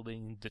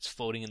scaffolding that's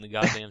floating in the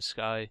goddamn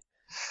sky.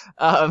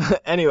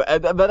 Anyway,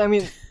 but I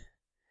mean.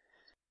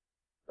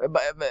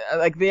 But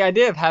like the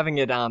idea of having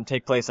it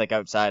take place like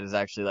outside is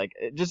actually like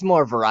just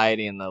more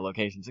variety in the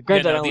locations.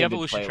 Granted, the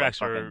evolution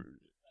tracks are.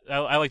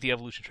 I like the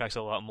evolution tracks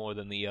a lot more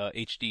than the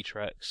HD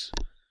tracks.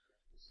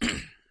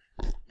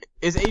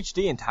 Is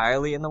HD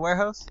entirely in the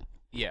warehouse?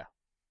 Yeah.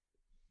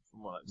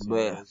 From what I've seen,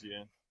 it is,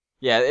 yeah.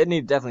 Yeah,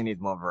 it definitely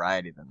needs more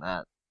variety than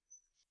that.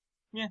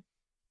 Yeah.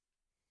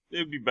 It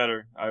would be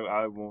better.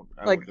 I won't.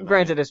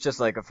 Granted, it's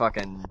just like a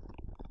fucking.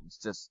 It's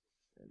just.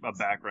 A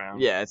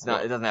background. Yeah, it's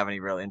not. It doesn't have any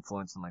real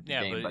influence on like the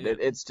game, but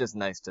it's just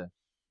nice to.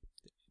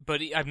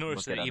 But I've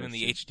noticed that even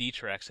the HD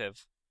tracks have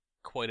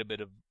quite a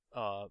bit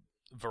of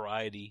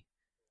variety.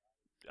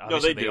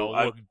 Obviously, they all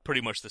look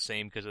pretty much the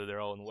same because they're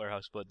all in the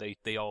warehouse, but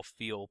they all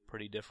feel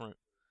pretty different.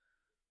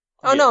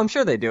 Oh no, I'm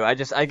sure they do. I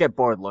get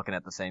bored looking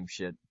at the same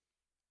shit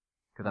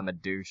because I'm a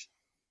douche.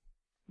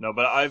 No,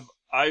 but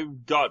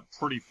I've got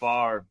pretty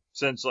far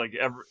since like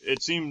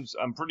it seems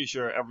I'm pretty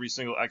sure every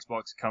single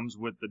Xbox comes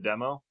with the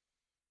demo.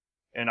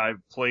 And I've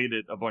played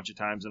it a bunch of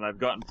times, and I've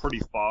gotten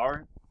pretty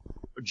far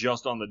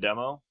just on the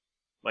demo.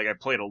 Like, I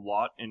played a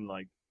lot, and,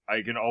 like,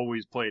 I can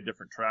always play a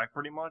different track,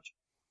 pretty much.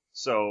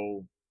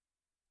 So,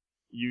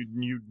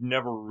 you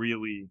never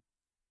really,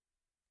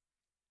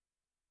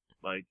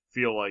 like,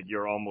 feel like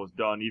you're almost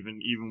done,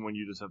 even when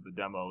you just have the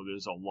demo.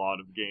 There's a lot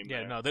of game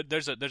there. Yeah, no,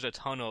 there's a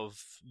ton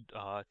of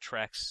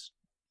tracks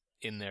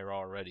in there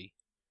already.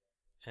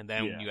 And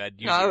then when you add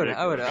user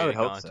I would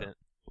hope content.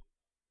 So.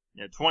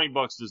 Yeah,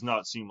 $20 does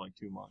not seem like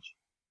too much.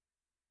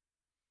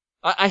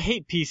 I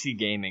hate PC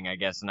gaming, I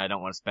guess, and I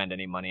don't want to spend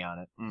any money on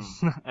it.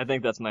 I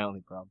think that's my only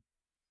problem.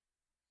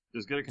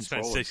 Just get a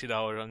controller. Spend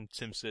 $60 on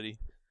SimCity.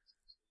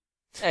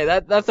 Hey,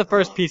 that's the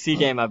first PC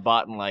game I've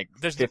bought in like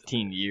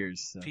 15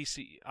 years. So.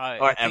 PC,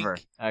 ever,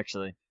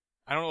 actually.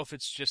 I don't know if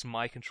it's just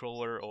my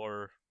controller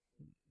or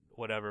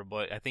whatever,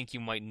 but I think you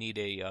might need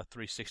a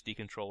 360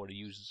 controller to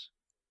use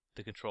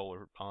the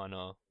controller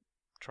on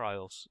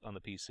Trials on the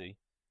PC.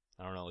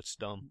 I don't know, it's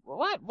dumb.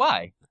 What?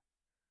 Why?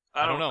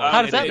 I don't know.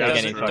 How does that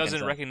make any It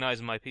doesn't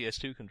recognize my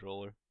PS2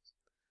 controller.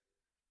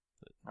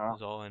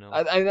 That's all I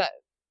know.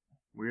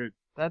 Weird.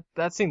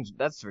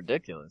 That's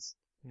ridiculous.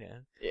 Yeah.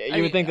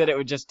 You would think that it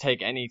would just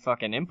take any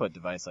fucking input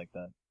device like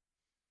that.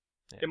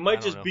 Yeah, it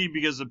might just be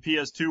because the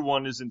PS2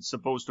 one isn't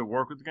supposed to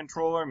work with the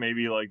controller,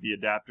 maybe like the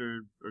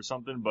adapter or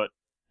something, but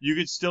you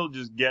could still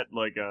just get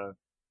like a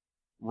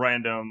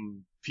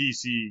random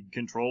PC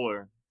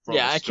controller.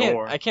 Yeah, I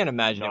can't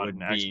imagine it would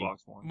be Xbox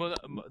One. Well,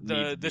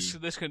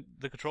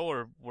 the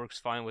controller works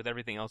fine with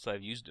everything else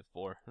I've used it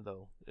for,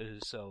 though.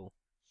 So.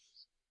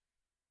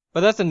 But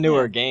that's a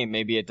newer game.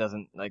 Maybe it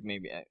doesn't like.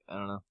 Maybe I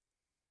don't know.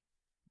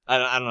 I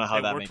don't know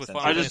how that makes sense.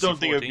 I just don't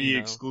think it'd be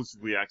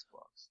exclusively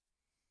Xbox.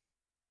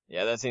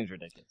 Yeah, that seems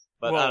ridiculous.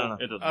 But I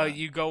don't know.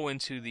 You go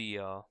into the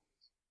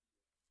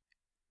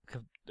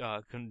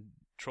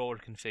controller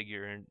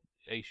configuration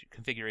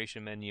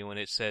menu, and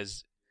it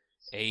says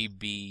A,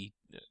 B,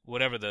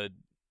 whatever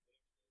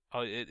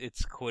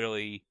it's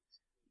clearly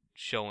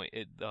showing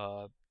it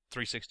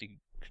 360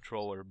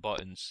 controller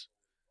buttons.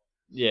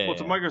 Yeah. Well,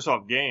 it's a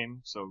Microsoft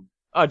game, so.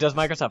 Oh, does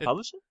Microsoft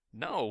publish it?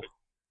 No.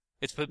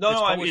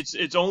 I mean,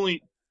 it's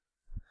only.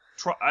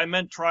 I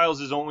meant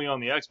Trials is only on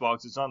the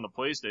Xbox. It's on the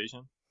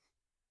PlayStation.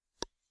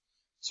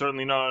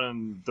 Certainly not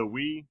on the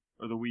Wii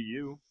or the Wii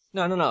U.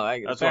 No.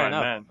 That's what I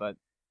meant. But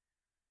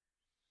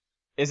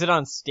is it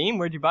on Steam?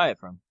 Where'd you buy it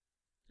from?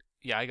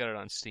 Yeah, I got it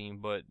on Steam,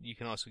 but you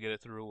can also get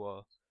it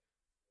through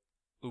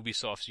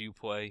Ubisoft's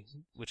Uplay,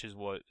 which is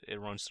what it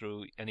runs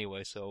through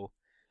anyway. So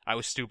I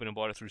was stupid and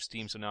bought it through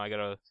Steam, so now I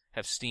gotta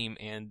have Steam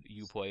and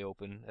Uplay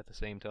open at the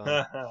same time.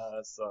 That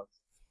sucks.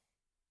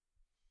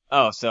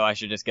 Oh, so I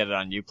should just get it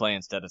on Uplay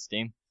instead of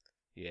Steam?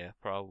 Yeah,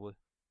 probably.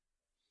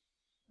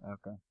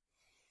 Okay.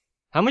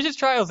 How much is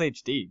Trials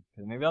HD?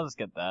 Because maybe I'll just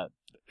get that.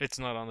 It's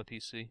not on the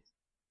PC.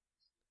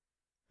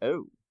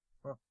 Oh.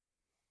 Huh.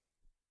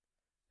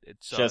 It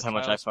shows how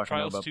much I fucking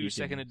know about Trials 2 PC.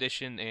 Second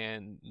Edition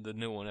and the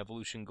new one,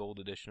 Evolution Gold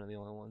Edition, are the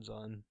only ones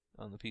on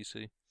the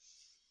PC.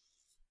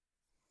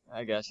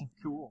 I gotcha.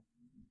 Cool.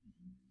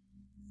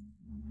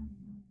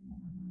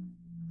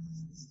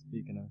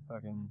 Speaking of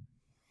fucking...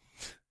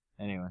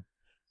 Anyway.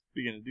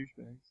 Speaking of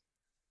douchebags.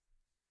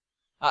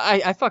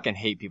 I fucking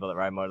hate people that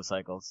ride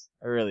motorcycles.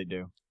 I really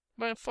do.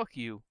 Man, fuck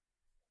you.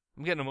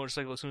 I'm getting a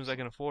motorcycle as soon as I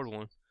can afford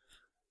one.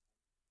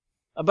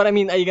 But I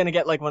mean, are you gonna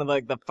get like one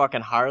of the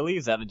fucking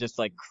Harleys that are just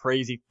like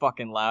crazy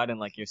fucking loud and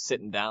like you're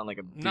sitting down like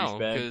a douchebag? No,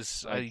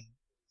 because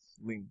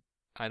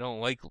I don't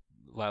like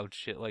loud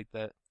shit like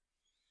that.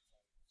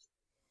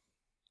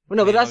 Well,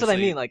 no, but that's what I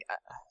mean. Like,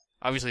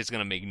 obviously it's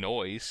gonna make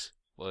noise,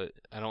 but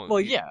I don't. Well,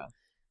 yeah.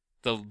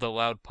 The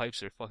loud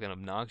pipes are fucking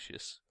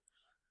obnoxious.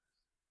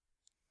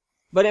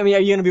 But I mean, are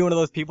you gonna be one of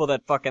those people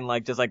that fucking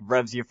like just like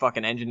revs your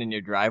fucking engine in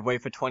your driveway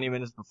for 20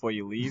 minutes before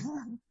you leave?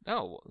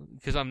 No,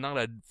 because I'm not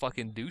a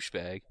fucking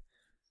douchebag.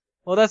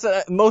 Well, that's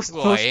most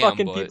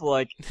fucking people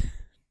like.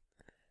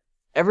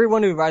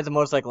 Everyone who rides a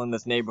motorcycle in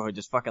this neighborhood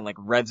just fucking like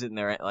revs it in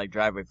their like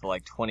driveway for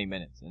like 20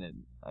 minutes,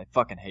 and I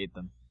fucking hate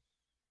them.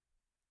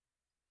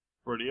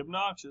 Pretty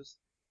obnoxious.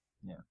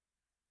 Yeah.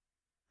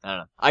 I don't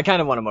know. I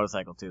kind of want a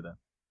motorcycle too, though.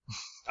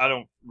 I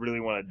don't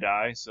really want to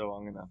die, so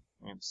I'm gonna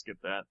skip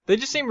that. They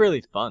just seem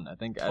really fun. I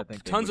think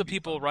tons of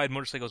people ride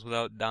motorcycles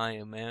without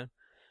dying, man.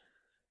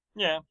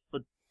 Yeah,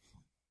 but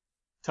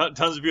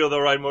tons of people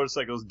that ride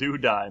motorcycles do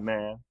die,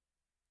 man.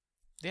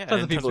 Yeah,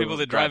 tons of people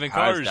that drive in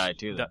cars die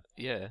too.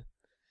 Yeah.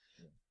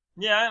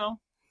 Yeah, I know.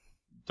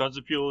 Tons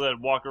of people that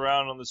walk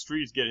around on the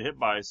streets get hit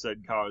by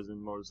said cars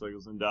and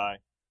motorcycles and die.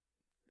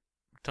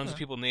 Tons of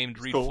people named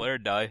Reed Flair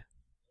die.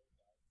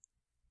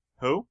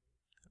 Who?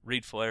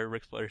 Reed Flair,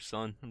 Ric Flair's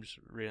son. I'm just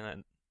reading that.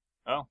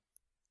 Oh.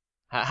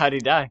 How'd he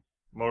die?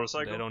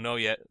 Motorcycle? I don't know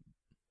yet.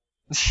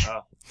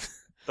 Oh.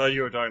 Thought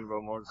you were talking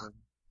about motorcycle.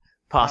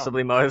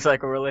 Possibly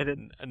motorcycle related?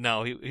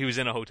 No, he was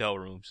in a hotel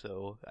room,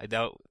 so I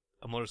doubt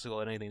a motorcycle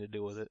had anything to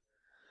do with it.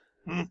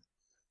 Well,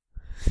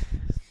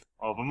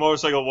 if a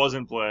motorcycle was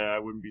in play, I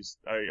wouldn't be.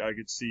 I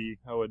could see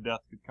how a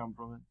death could come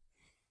from it.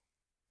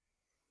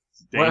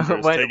 It's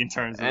dangerous, taking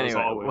turns in those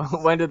hallways.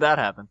 When did that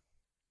happen?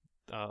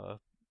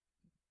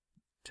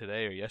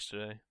 Today or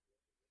yesterday.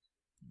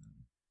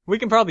 We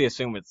can probably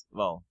assume it's,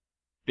 well,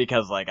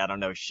 because, like, I don't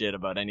know shit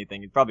about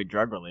anything. It's probably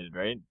drug-related,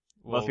 right?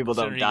 Well, most people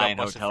don't die in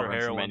hotel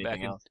rooms from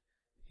anything else.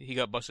 He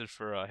got busted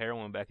for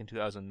heroin back in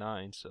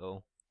 2009,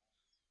 so...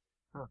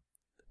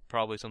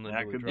 Probably something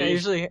to do with drugs. Yeah,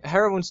 usually,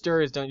 heroin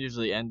stories don't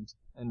usually end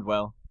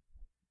well.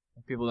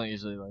 People don't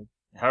usually, like...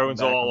 Heroin's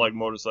a lot like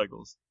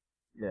motorcycles.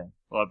 Yeah.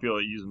 A lot of people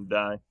that use them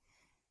die.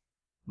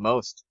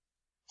 Most.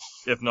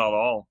 If not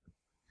all.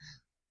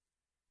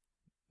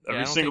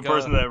 Every single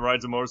person that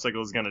rides a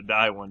motorcycle is gonna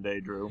die one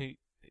day, Drew.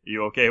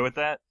 You okay with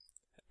that?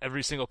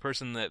 Every single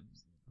person that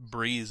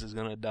breathes is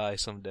gonna die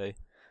someday.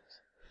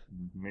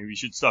 Maybe you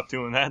should stop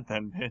doing that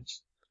then, bitch.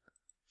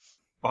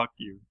 Fuck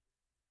you.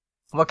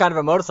 What kind of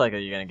a motorcycle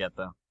are you gonna get,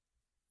 though?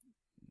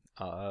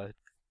 A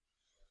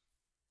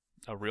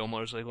real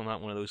motorcycle,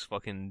 not one of those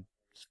fucking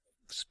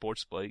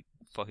sports bike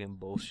fucking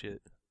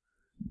bullshit.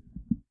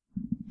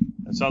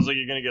 It sounds like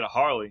you're gonna get a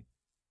Harley.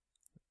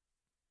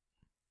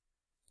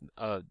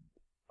 I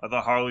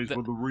thought Harleys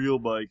were the real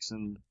bikes,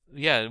 and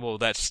yeah, well,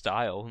 that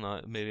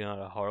style, maybe not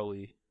a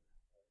Harley,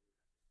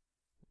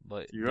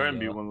 but you're gonna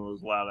be one of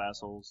those loud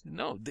assholes.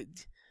 No,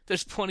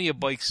 there's plenty of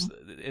bikes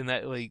in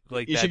that like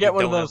you should get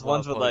one of those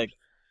ones with like.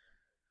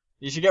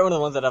 You should get one of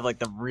the ones that have like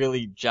the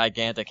really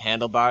gigantic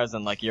handlebars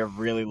and like you're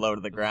really low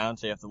to the ground,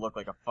 so you have to look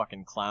like a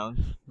fucking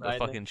clown. The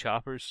fucking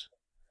choppers.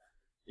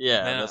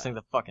 Yeah, man, those things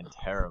are fucking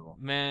terrible.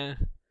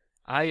 Man,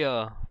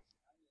 I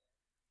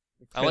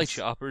like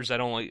choppers. I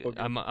don't like. Okay.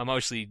 I'm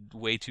obviously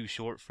way too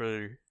short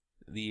for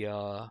the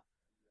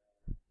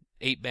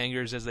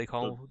 8-bangers, as they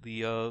call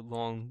the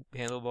long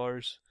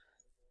handlebars.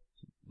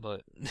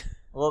 But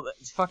well,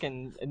 it's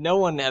fucking no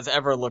one has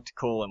ever looked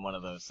cool in one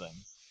of those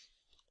things.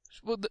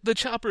 Well, the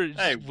choppers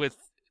with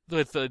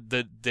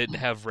that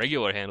have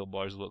regular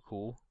handlebars look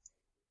cool.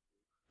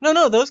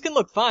 No, those can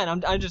look fine.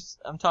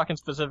 I'm talking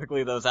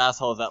specifically those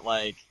assholes that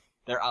like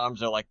their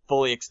arms are like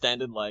fully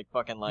extended, like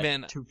fucking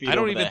like 2 feet. I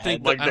don't over even their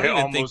think head. I don't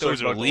even think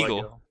those are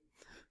legal.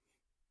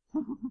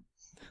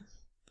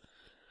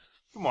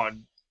 Come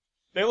on,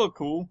 they look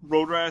cool.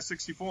 Road Rash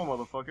 64,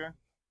 motherfucker.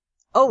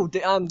 Oh,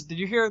 did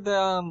you hear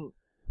the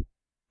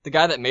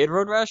guy that made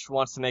Road Rash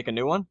wants to make a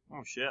new one?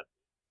 Oh shit.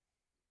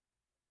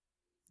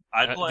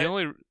 I'd play.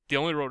 The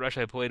only Road Rash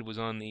I played was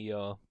on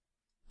the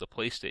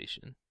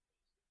PlayStation.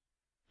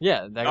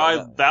 Yeah,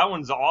 that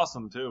one's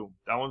awesome too.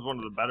 That one's one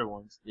of the better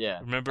ones. Yeah,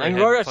 remember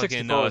Road Rash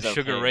 64 was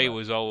Sugar Ray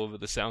was all over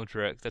the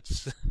soundtrack.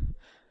 That's.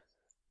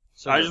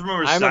 I just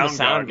remember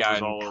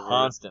Soundgarden all over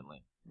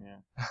constantly. Yeah.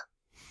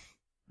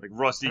 Like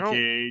Rusty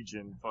Cage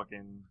and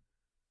fucking.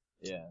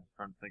 Yeah. I'm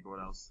trying to think of what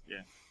else.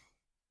 Yeah.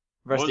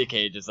 Rusty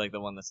Cage is like the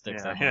one that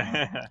sticks out.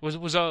 Was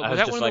that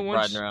just, one of the like, ones?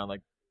 Riding around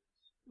like.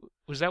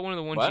 Was that one of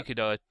the ones you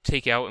could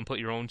take out and put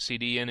your own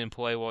CD in and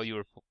play while you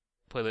were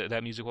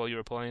that music while you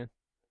were playing?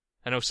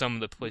 I know some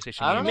of the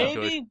PlayStation games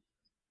are good.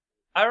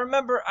 I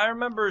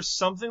remember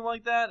something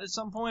like that at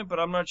some point, but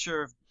I'm not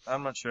sure. The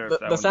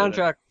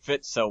soundtrack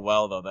fits so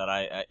well though that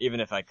I even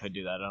if I could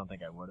do that, I don't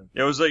think I would have.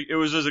 It was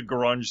just a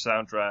grunge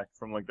soundtrack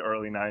from like the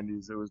early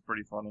 '90s. It was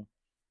pretty funny.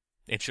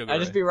 I'd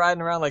just be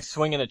riding around like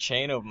swinging a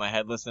chain over my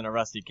head, listening to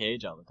Rusty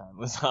Cage all the time. It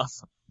was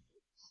awesome.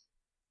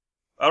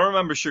 I don't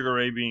remember Sugar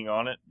Ray being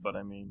on it, but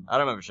I mean, I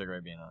don't remember Sugar Ray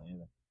being on it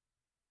either.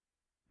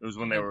 It was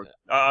when they were.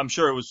 I'm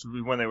sure it was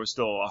when they were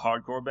still a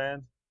hardcore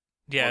band.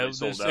 Yeah,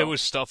 it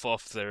was stuff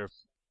off their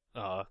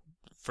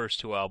first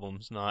 2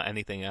 albums, not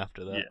anything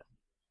after that.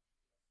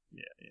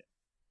 Yeah.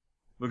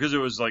 Because it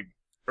was like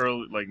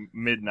early, like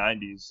mid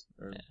 '90s.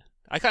 Yeah.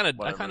 I kind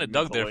of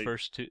dug their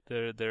first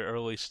their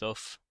early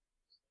stuff.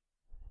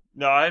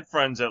 No, I had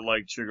friends that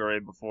liked Sugar Ray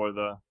before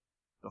the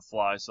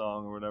Fly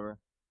song or whatever.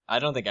 I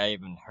don't think I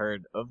even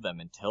heard of them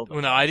until.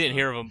 Well, no, I didn't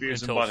hear of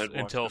them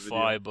until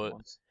Fly, but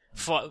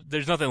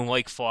there's nothing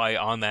like Fly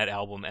on that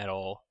album at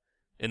all.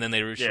 And then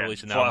they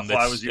released an album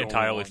that's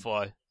entirely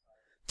Fly.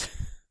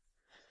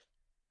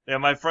 Yeah,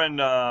 my friend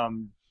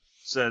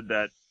said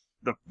that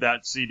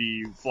that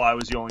CD, Fly,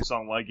 was the only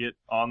song like it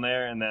on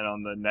there, and then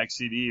on the next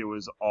CD, it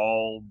was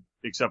all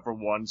except for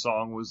one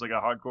song was like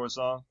a hardcore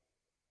song.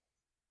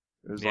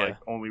 It was like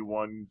only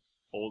one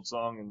old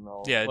song and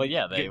all. Yeah, well,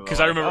 yeah,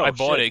 because I remember I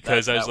bought it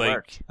because I was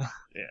like,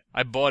 yeah,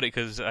 I bought it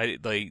because I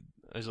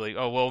was like,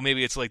 oh well,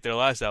 maybe it's like their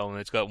last album.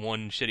 It's got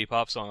one shitty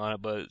pop song on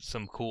it, but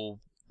some cool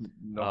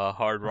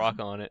hard rock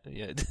on it.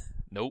 Yeah,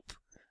 nope.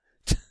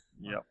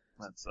 Yep,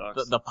 that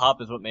sucks. The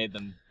pop is what made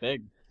them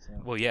big. So.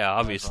 Well, yeah,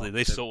 obviously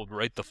they sold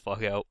right the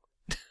fuck out.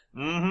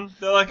 They're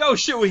like, oh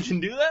shit, we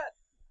can do that.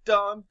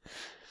 Done.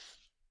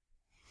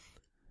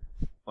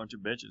 Bunch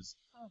of bitches.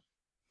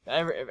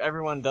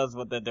 Everyone does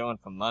what they're doing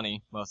for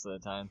money most of the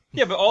time.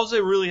 Yeah, but all they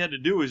really had to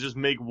do was just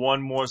make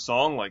one more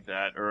song like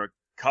that, or a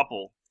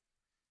couple,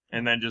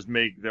 and then just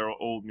make their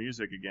old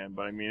music again.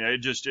 But I mean, it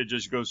just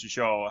goes to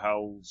show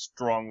how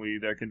strongly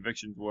their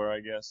convictions were,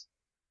 I guess.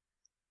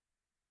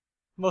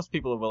 Most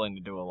people are willing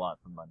to do a lot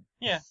for money.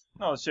 Yeah,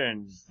 no,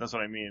 Sharon, that's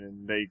what I mean.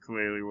 And they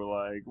clearly were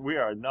like, we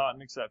are not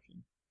an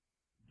exception.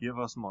 Give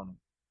us money.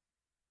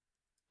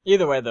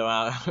 Either way, though,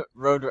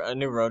 a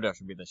new Road Rash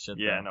would be the shit.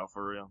 Yeah, no,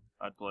 for real.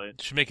 I'd play it.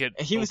 Should make it.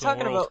 He was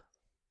talking about.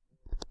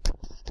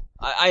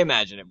 I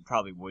imagine it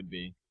probably would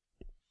be.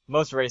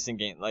 Most racing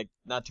games, like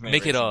not too many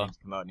racing games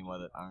come out anymore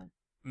that aren't.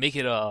 Make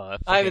it I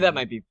mean, that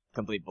might be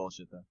complete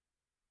bullshit though.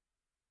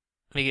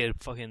 Make it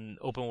fucking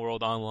open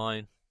world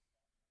online.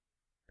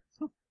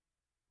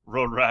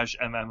 Road Rash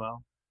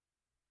MMO.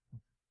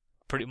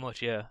 Pretty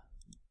much, yeah.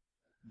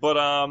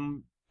 But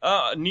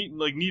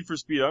Need for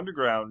Speed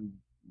Underground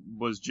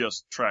was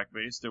just track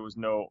based. There was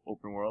no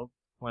open world.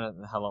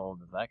 How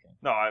old is that game?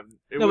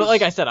 But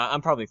like I said,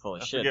 I'm probably full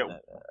of shit.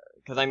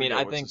 Because I mean,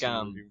 I think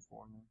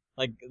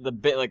like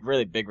the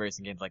really big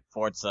racing games like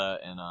Forza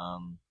and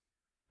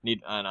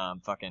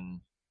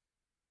fucking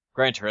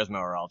Gran Turismo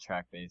are all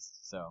track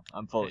based. So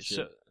I'm full of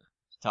shit.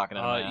 Talking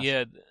about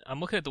yeah, I'm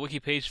looking at the wiki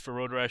page for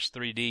Road Rash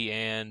 3D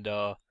and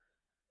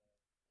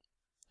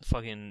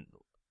fucking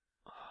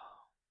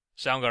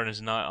Soundgarden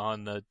is not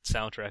on the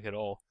soundtrack at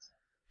all.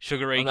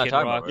 Sugar Ray, Kid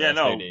Rock. Yeah,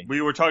 no, 3D.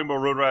 We were talking about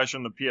Road Rash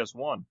on the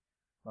PS1.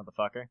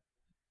 Motherfucker.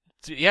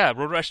 Yeah,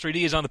 Road Rash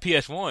 3D is on the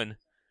PS1.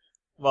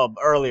 Well,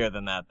 earlier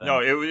than that, then.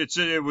 No,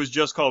 it was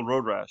just called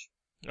Road Rash.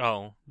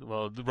 Oh,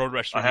 well, the Road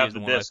Rash 3D I have is the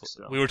one disc,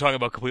 so. We were talking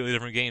about completely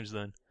different games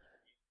then.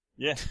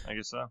 Yeah, I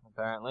guess so.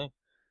 Apparently.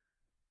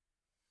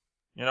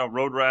 You know,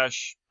 Road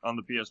Rash on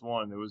the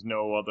PS1, there was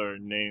no other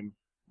name,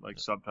 like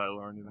subtitle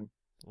or anything.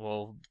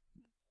 Well,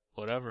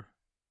 whatever.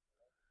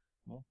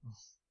 Yeah.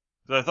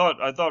 I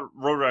thought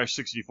Road Rash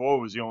 64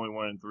 was the only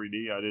one in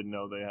 3D. I didn't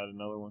know they had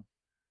another one.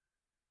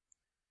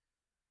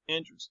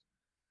 Interesting.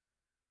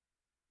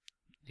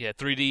 Yeah,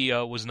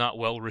 3D was not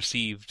well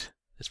received.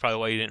 That's probably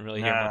why you didn't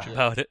really hear much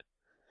about it.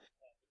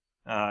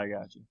 I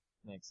got you.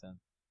 Makes sense.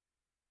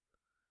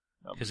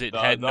 Because it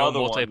had no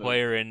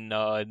multiplayer and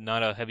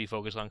not a heavy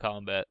focus on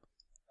combat.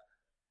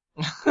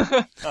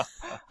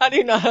 How do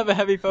you not have a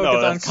heavy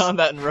focus on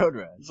combat and Road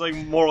Rash? It's like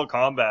Mortal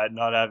Kombat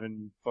not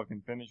having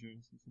fucking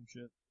finishers and some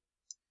shit.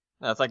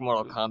 No, it's like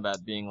Mortal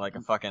Kombat being like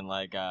a fucking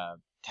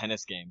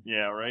tennis game.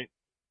 Yeah, right?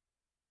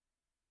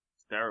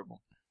 It's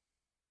terrible.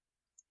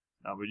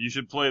 No, but you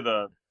should play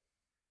the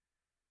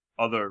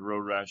other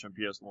Road Rash on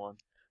PS1.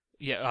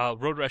 Yeah,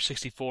 Road Rash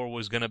 64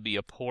 was going to be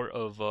a port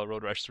of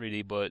Road Rash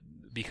 3D, but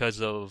because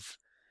of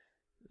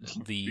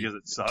the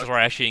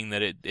thrashing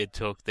that it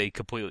took, they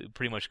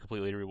pretty much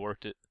completely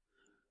reworked it.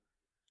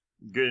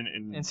 Good.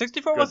 And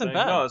 64 wasn't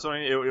bad. No, that's what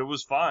I mean. It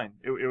was fine.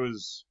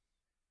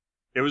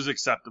 It was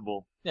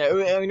acceptable. Yeah,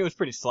 I mean, it was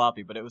pretty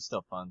sloppy, but it was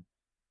still fun.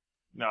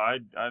 No, I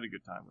had a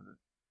good time with it.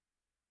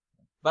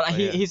 But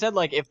he said,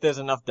 like, if there's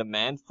enough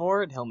demand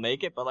for it, he'll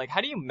make it. But, like,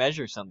 how do you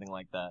measure something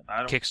like that?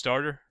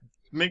 Kickstarter?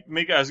 I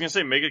was gonna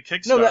say make a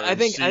Kickstarter. No, but I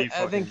think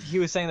he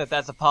was saying that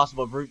that's a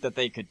possible route that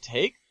they could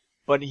take,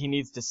 but he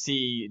needs to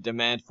see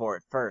demand for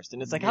it first.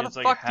 And it's like, how the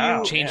fuck do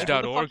you... Change.org?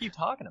 What the fuck are you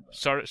talking about?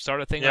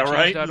 Start a thing on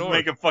Change.org. Yeah, right?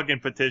 Make a fucking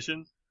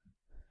petition.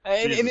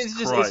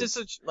 It's just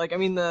such... Like, I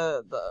mean,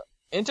 the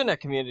internet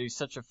community is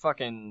such a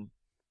fucking...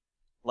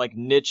 like,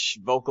 niche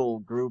vocal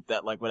group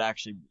that, like, would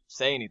actually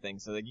say anything.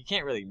 So, like, you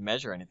can't really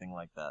measure anything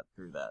like that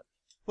through that.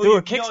 Well, through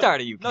a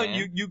Kickstarter, you can.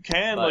 No, you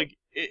can, but... like...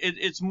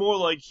 It's more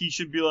like he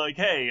should be like,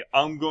 hey,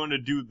 I'm going to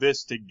do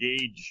this to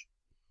gauge.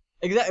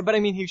 Exactly, but I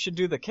mean, he should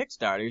do the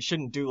Kickstarter. He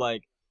shouldn't do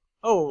like,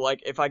 oh,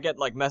 like if I get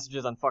like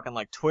messages on fucking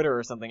like Twitter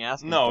or something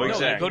asking. No,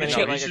 exactly.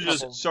 He should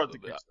just start the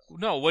Kickstarter.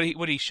 No,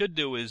 what he should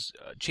do is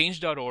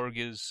Change.org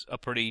is a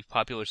pretty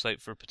popular site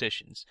for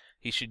petitions.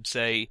 He should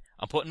say,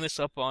 I'm putting this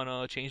up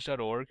on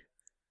Change.org.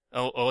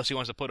 Oh, unless he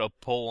wants to put a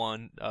poll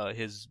on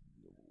his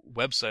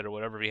website or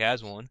whatever if he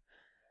has one.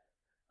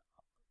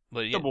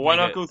 But why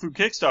not go through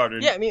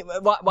Kickstarter? Yeah, I mean,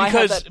 why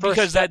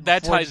because that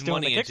ties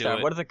money into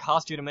it. What does it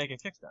cost you to make a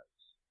Kickstarter?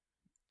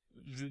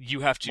 You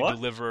have to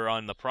deliver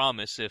on the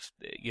promise if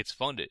it gets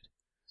funded.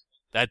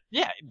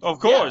 Yeah, of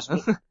course.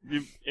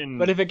 Yeah.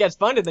 But if it gets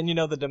funded, then you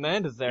know the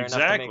demand is there enough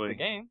to make the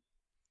game.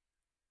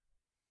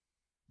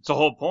 It's the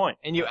whole point.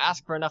 And you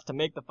ask for enough to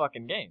make the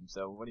fucking game.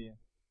 So what do you?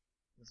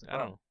 I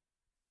don't know.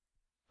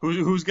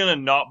 Who's gonna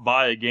not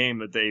buy a game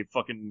that they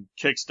fucking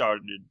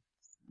kickstarted?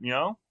 You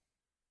know?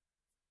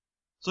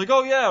 It's like,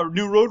 oh yeah,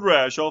 new Road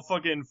Rash, I'll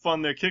fucking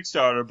fund their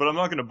Kickstarter, but I'm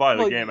not gonna buy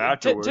the game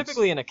afterwards.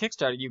 Typically in a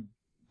Kickstarter, you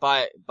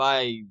by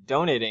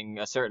donating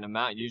a certain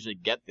amount, you usually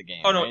get the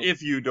game. Oh no, right?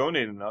 if you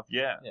donate enough,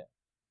 yeah. Yeah.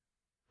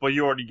 But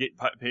you already get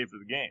paid for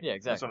the game. Yeah,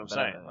 exactly. That's what I'm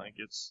saying. Like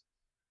it's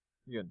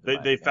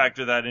they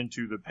factor that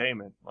into the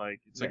payment.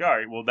 Like it's like, all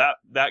right, well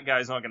that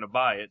guy's not gonna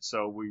buy it,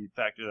 so we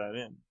factor that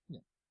in.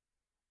 Yeah.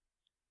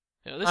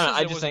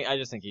 I just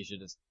think he should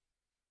just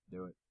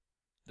do it.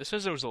 This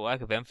says there was a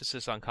lack of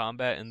emphasis on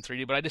combat in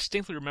 3D, but I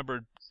distinctly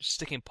remember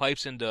sticking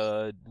pipes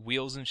into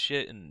wheels and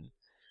shit, and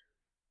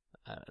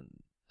I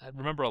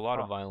remember a lot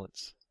of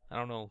violence. I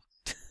don't know.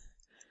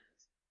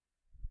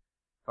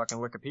 Fucking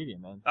Wikipedia,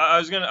 man. I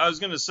was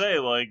gonna say,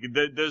 like,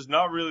 there's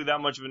not really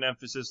that much of an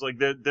emphasis. Like,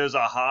 there's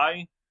a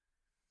high,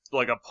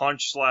 like a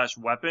punch /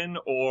 weapon,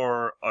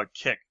 or a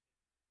kick,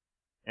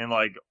 in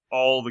like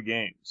all the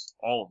games,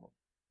 all of them.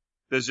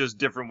 There's just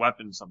different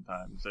weapons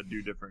sometimes that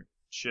do different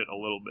shit a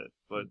little bit,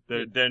 but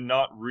they're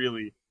not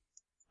really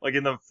like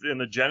in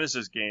the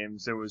Genesis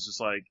games. There was just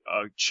like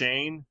a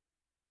chain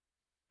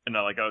and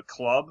like a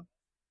club,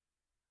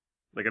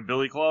 like a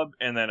billy club,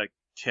 and then a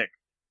kick,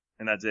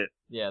 and that's it.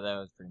 Yeah, that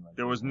was pretty much.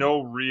 There was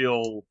no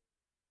real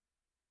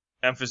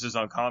emphasis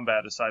on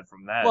combat aside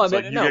from that. Well,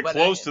 you get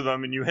close to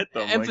them and you hit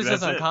them.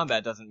 Emphasis on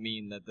combat doesn't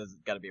mean that there's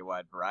got to be a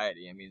wide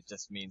variety. I mean, it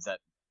just means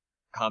that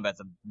combat's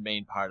a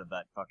main part of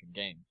that fucking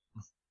game.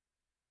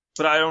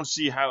 But I don't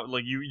see how,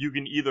 like, you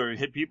can either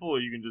hit people or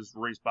you can just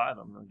race by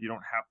them. Like, you don't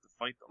have to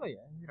fight them. Well,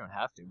 yeah, you don't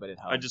have to, but it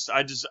helps.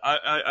 I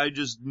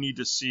just need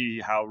to see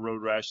how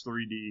Road Rash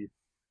 3D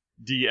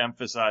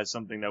de-emphasized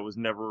something that was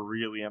never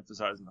really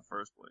emphasized in the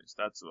first place.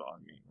 That's what I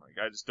mean. Like,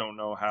 I just don't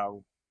know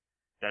how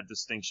that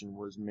distinction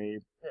was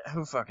made. Yeah,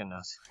 who fucking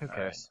knows? Who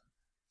cares?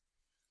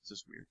 It's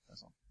just weird,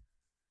 that's all.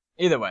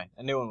 Either way,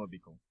 a new one would be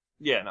cool.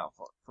 Yeah, no,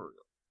 for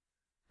real.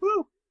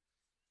 Woo!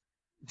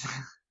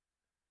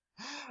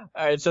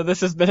 Alright, so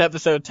this has been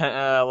episode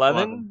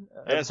 11.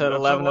 Episode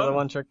 11 of the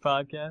One Trick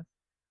Podcast.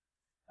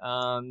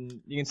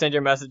 You can send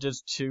your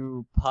messages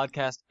to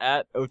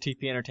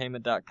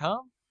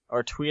podcast@otpentertainment.com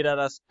or tweet at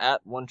us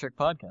at One Trick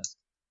Podcast.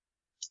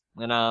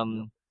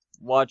 And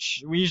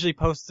we usually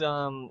post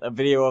a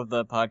video of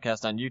the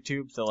podcast on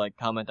YouTube, so like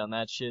comment on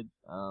that shit.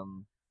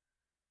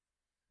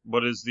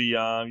 What is the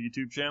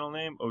YouTube channel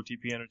name?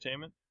 OTP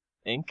Entertainment?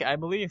 Inc., I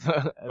believe.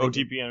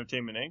 OTP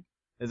Entertainment Inc.?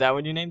 Is that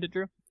what you named it,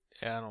 Drew?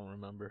 Yeah, I don't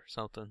remember.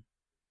 Something.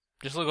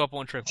 Just look up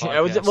One Trick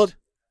Podcast.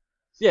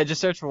 Just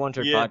search for One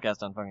Trick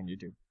Podcast on fucking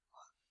YouTube.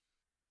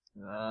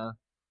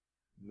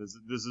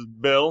 This is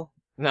Bill.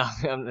 No,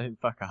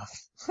 fuck off.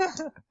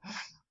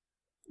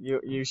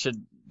 You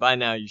should, by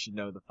now you should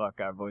know the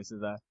fuck our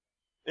voices are.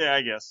 Yeah,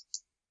 I guess.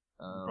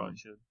 Probably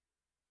should.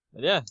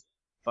 But yeah,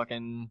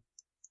 fucking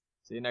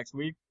see you next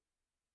week.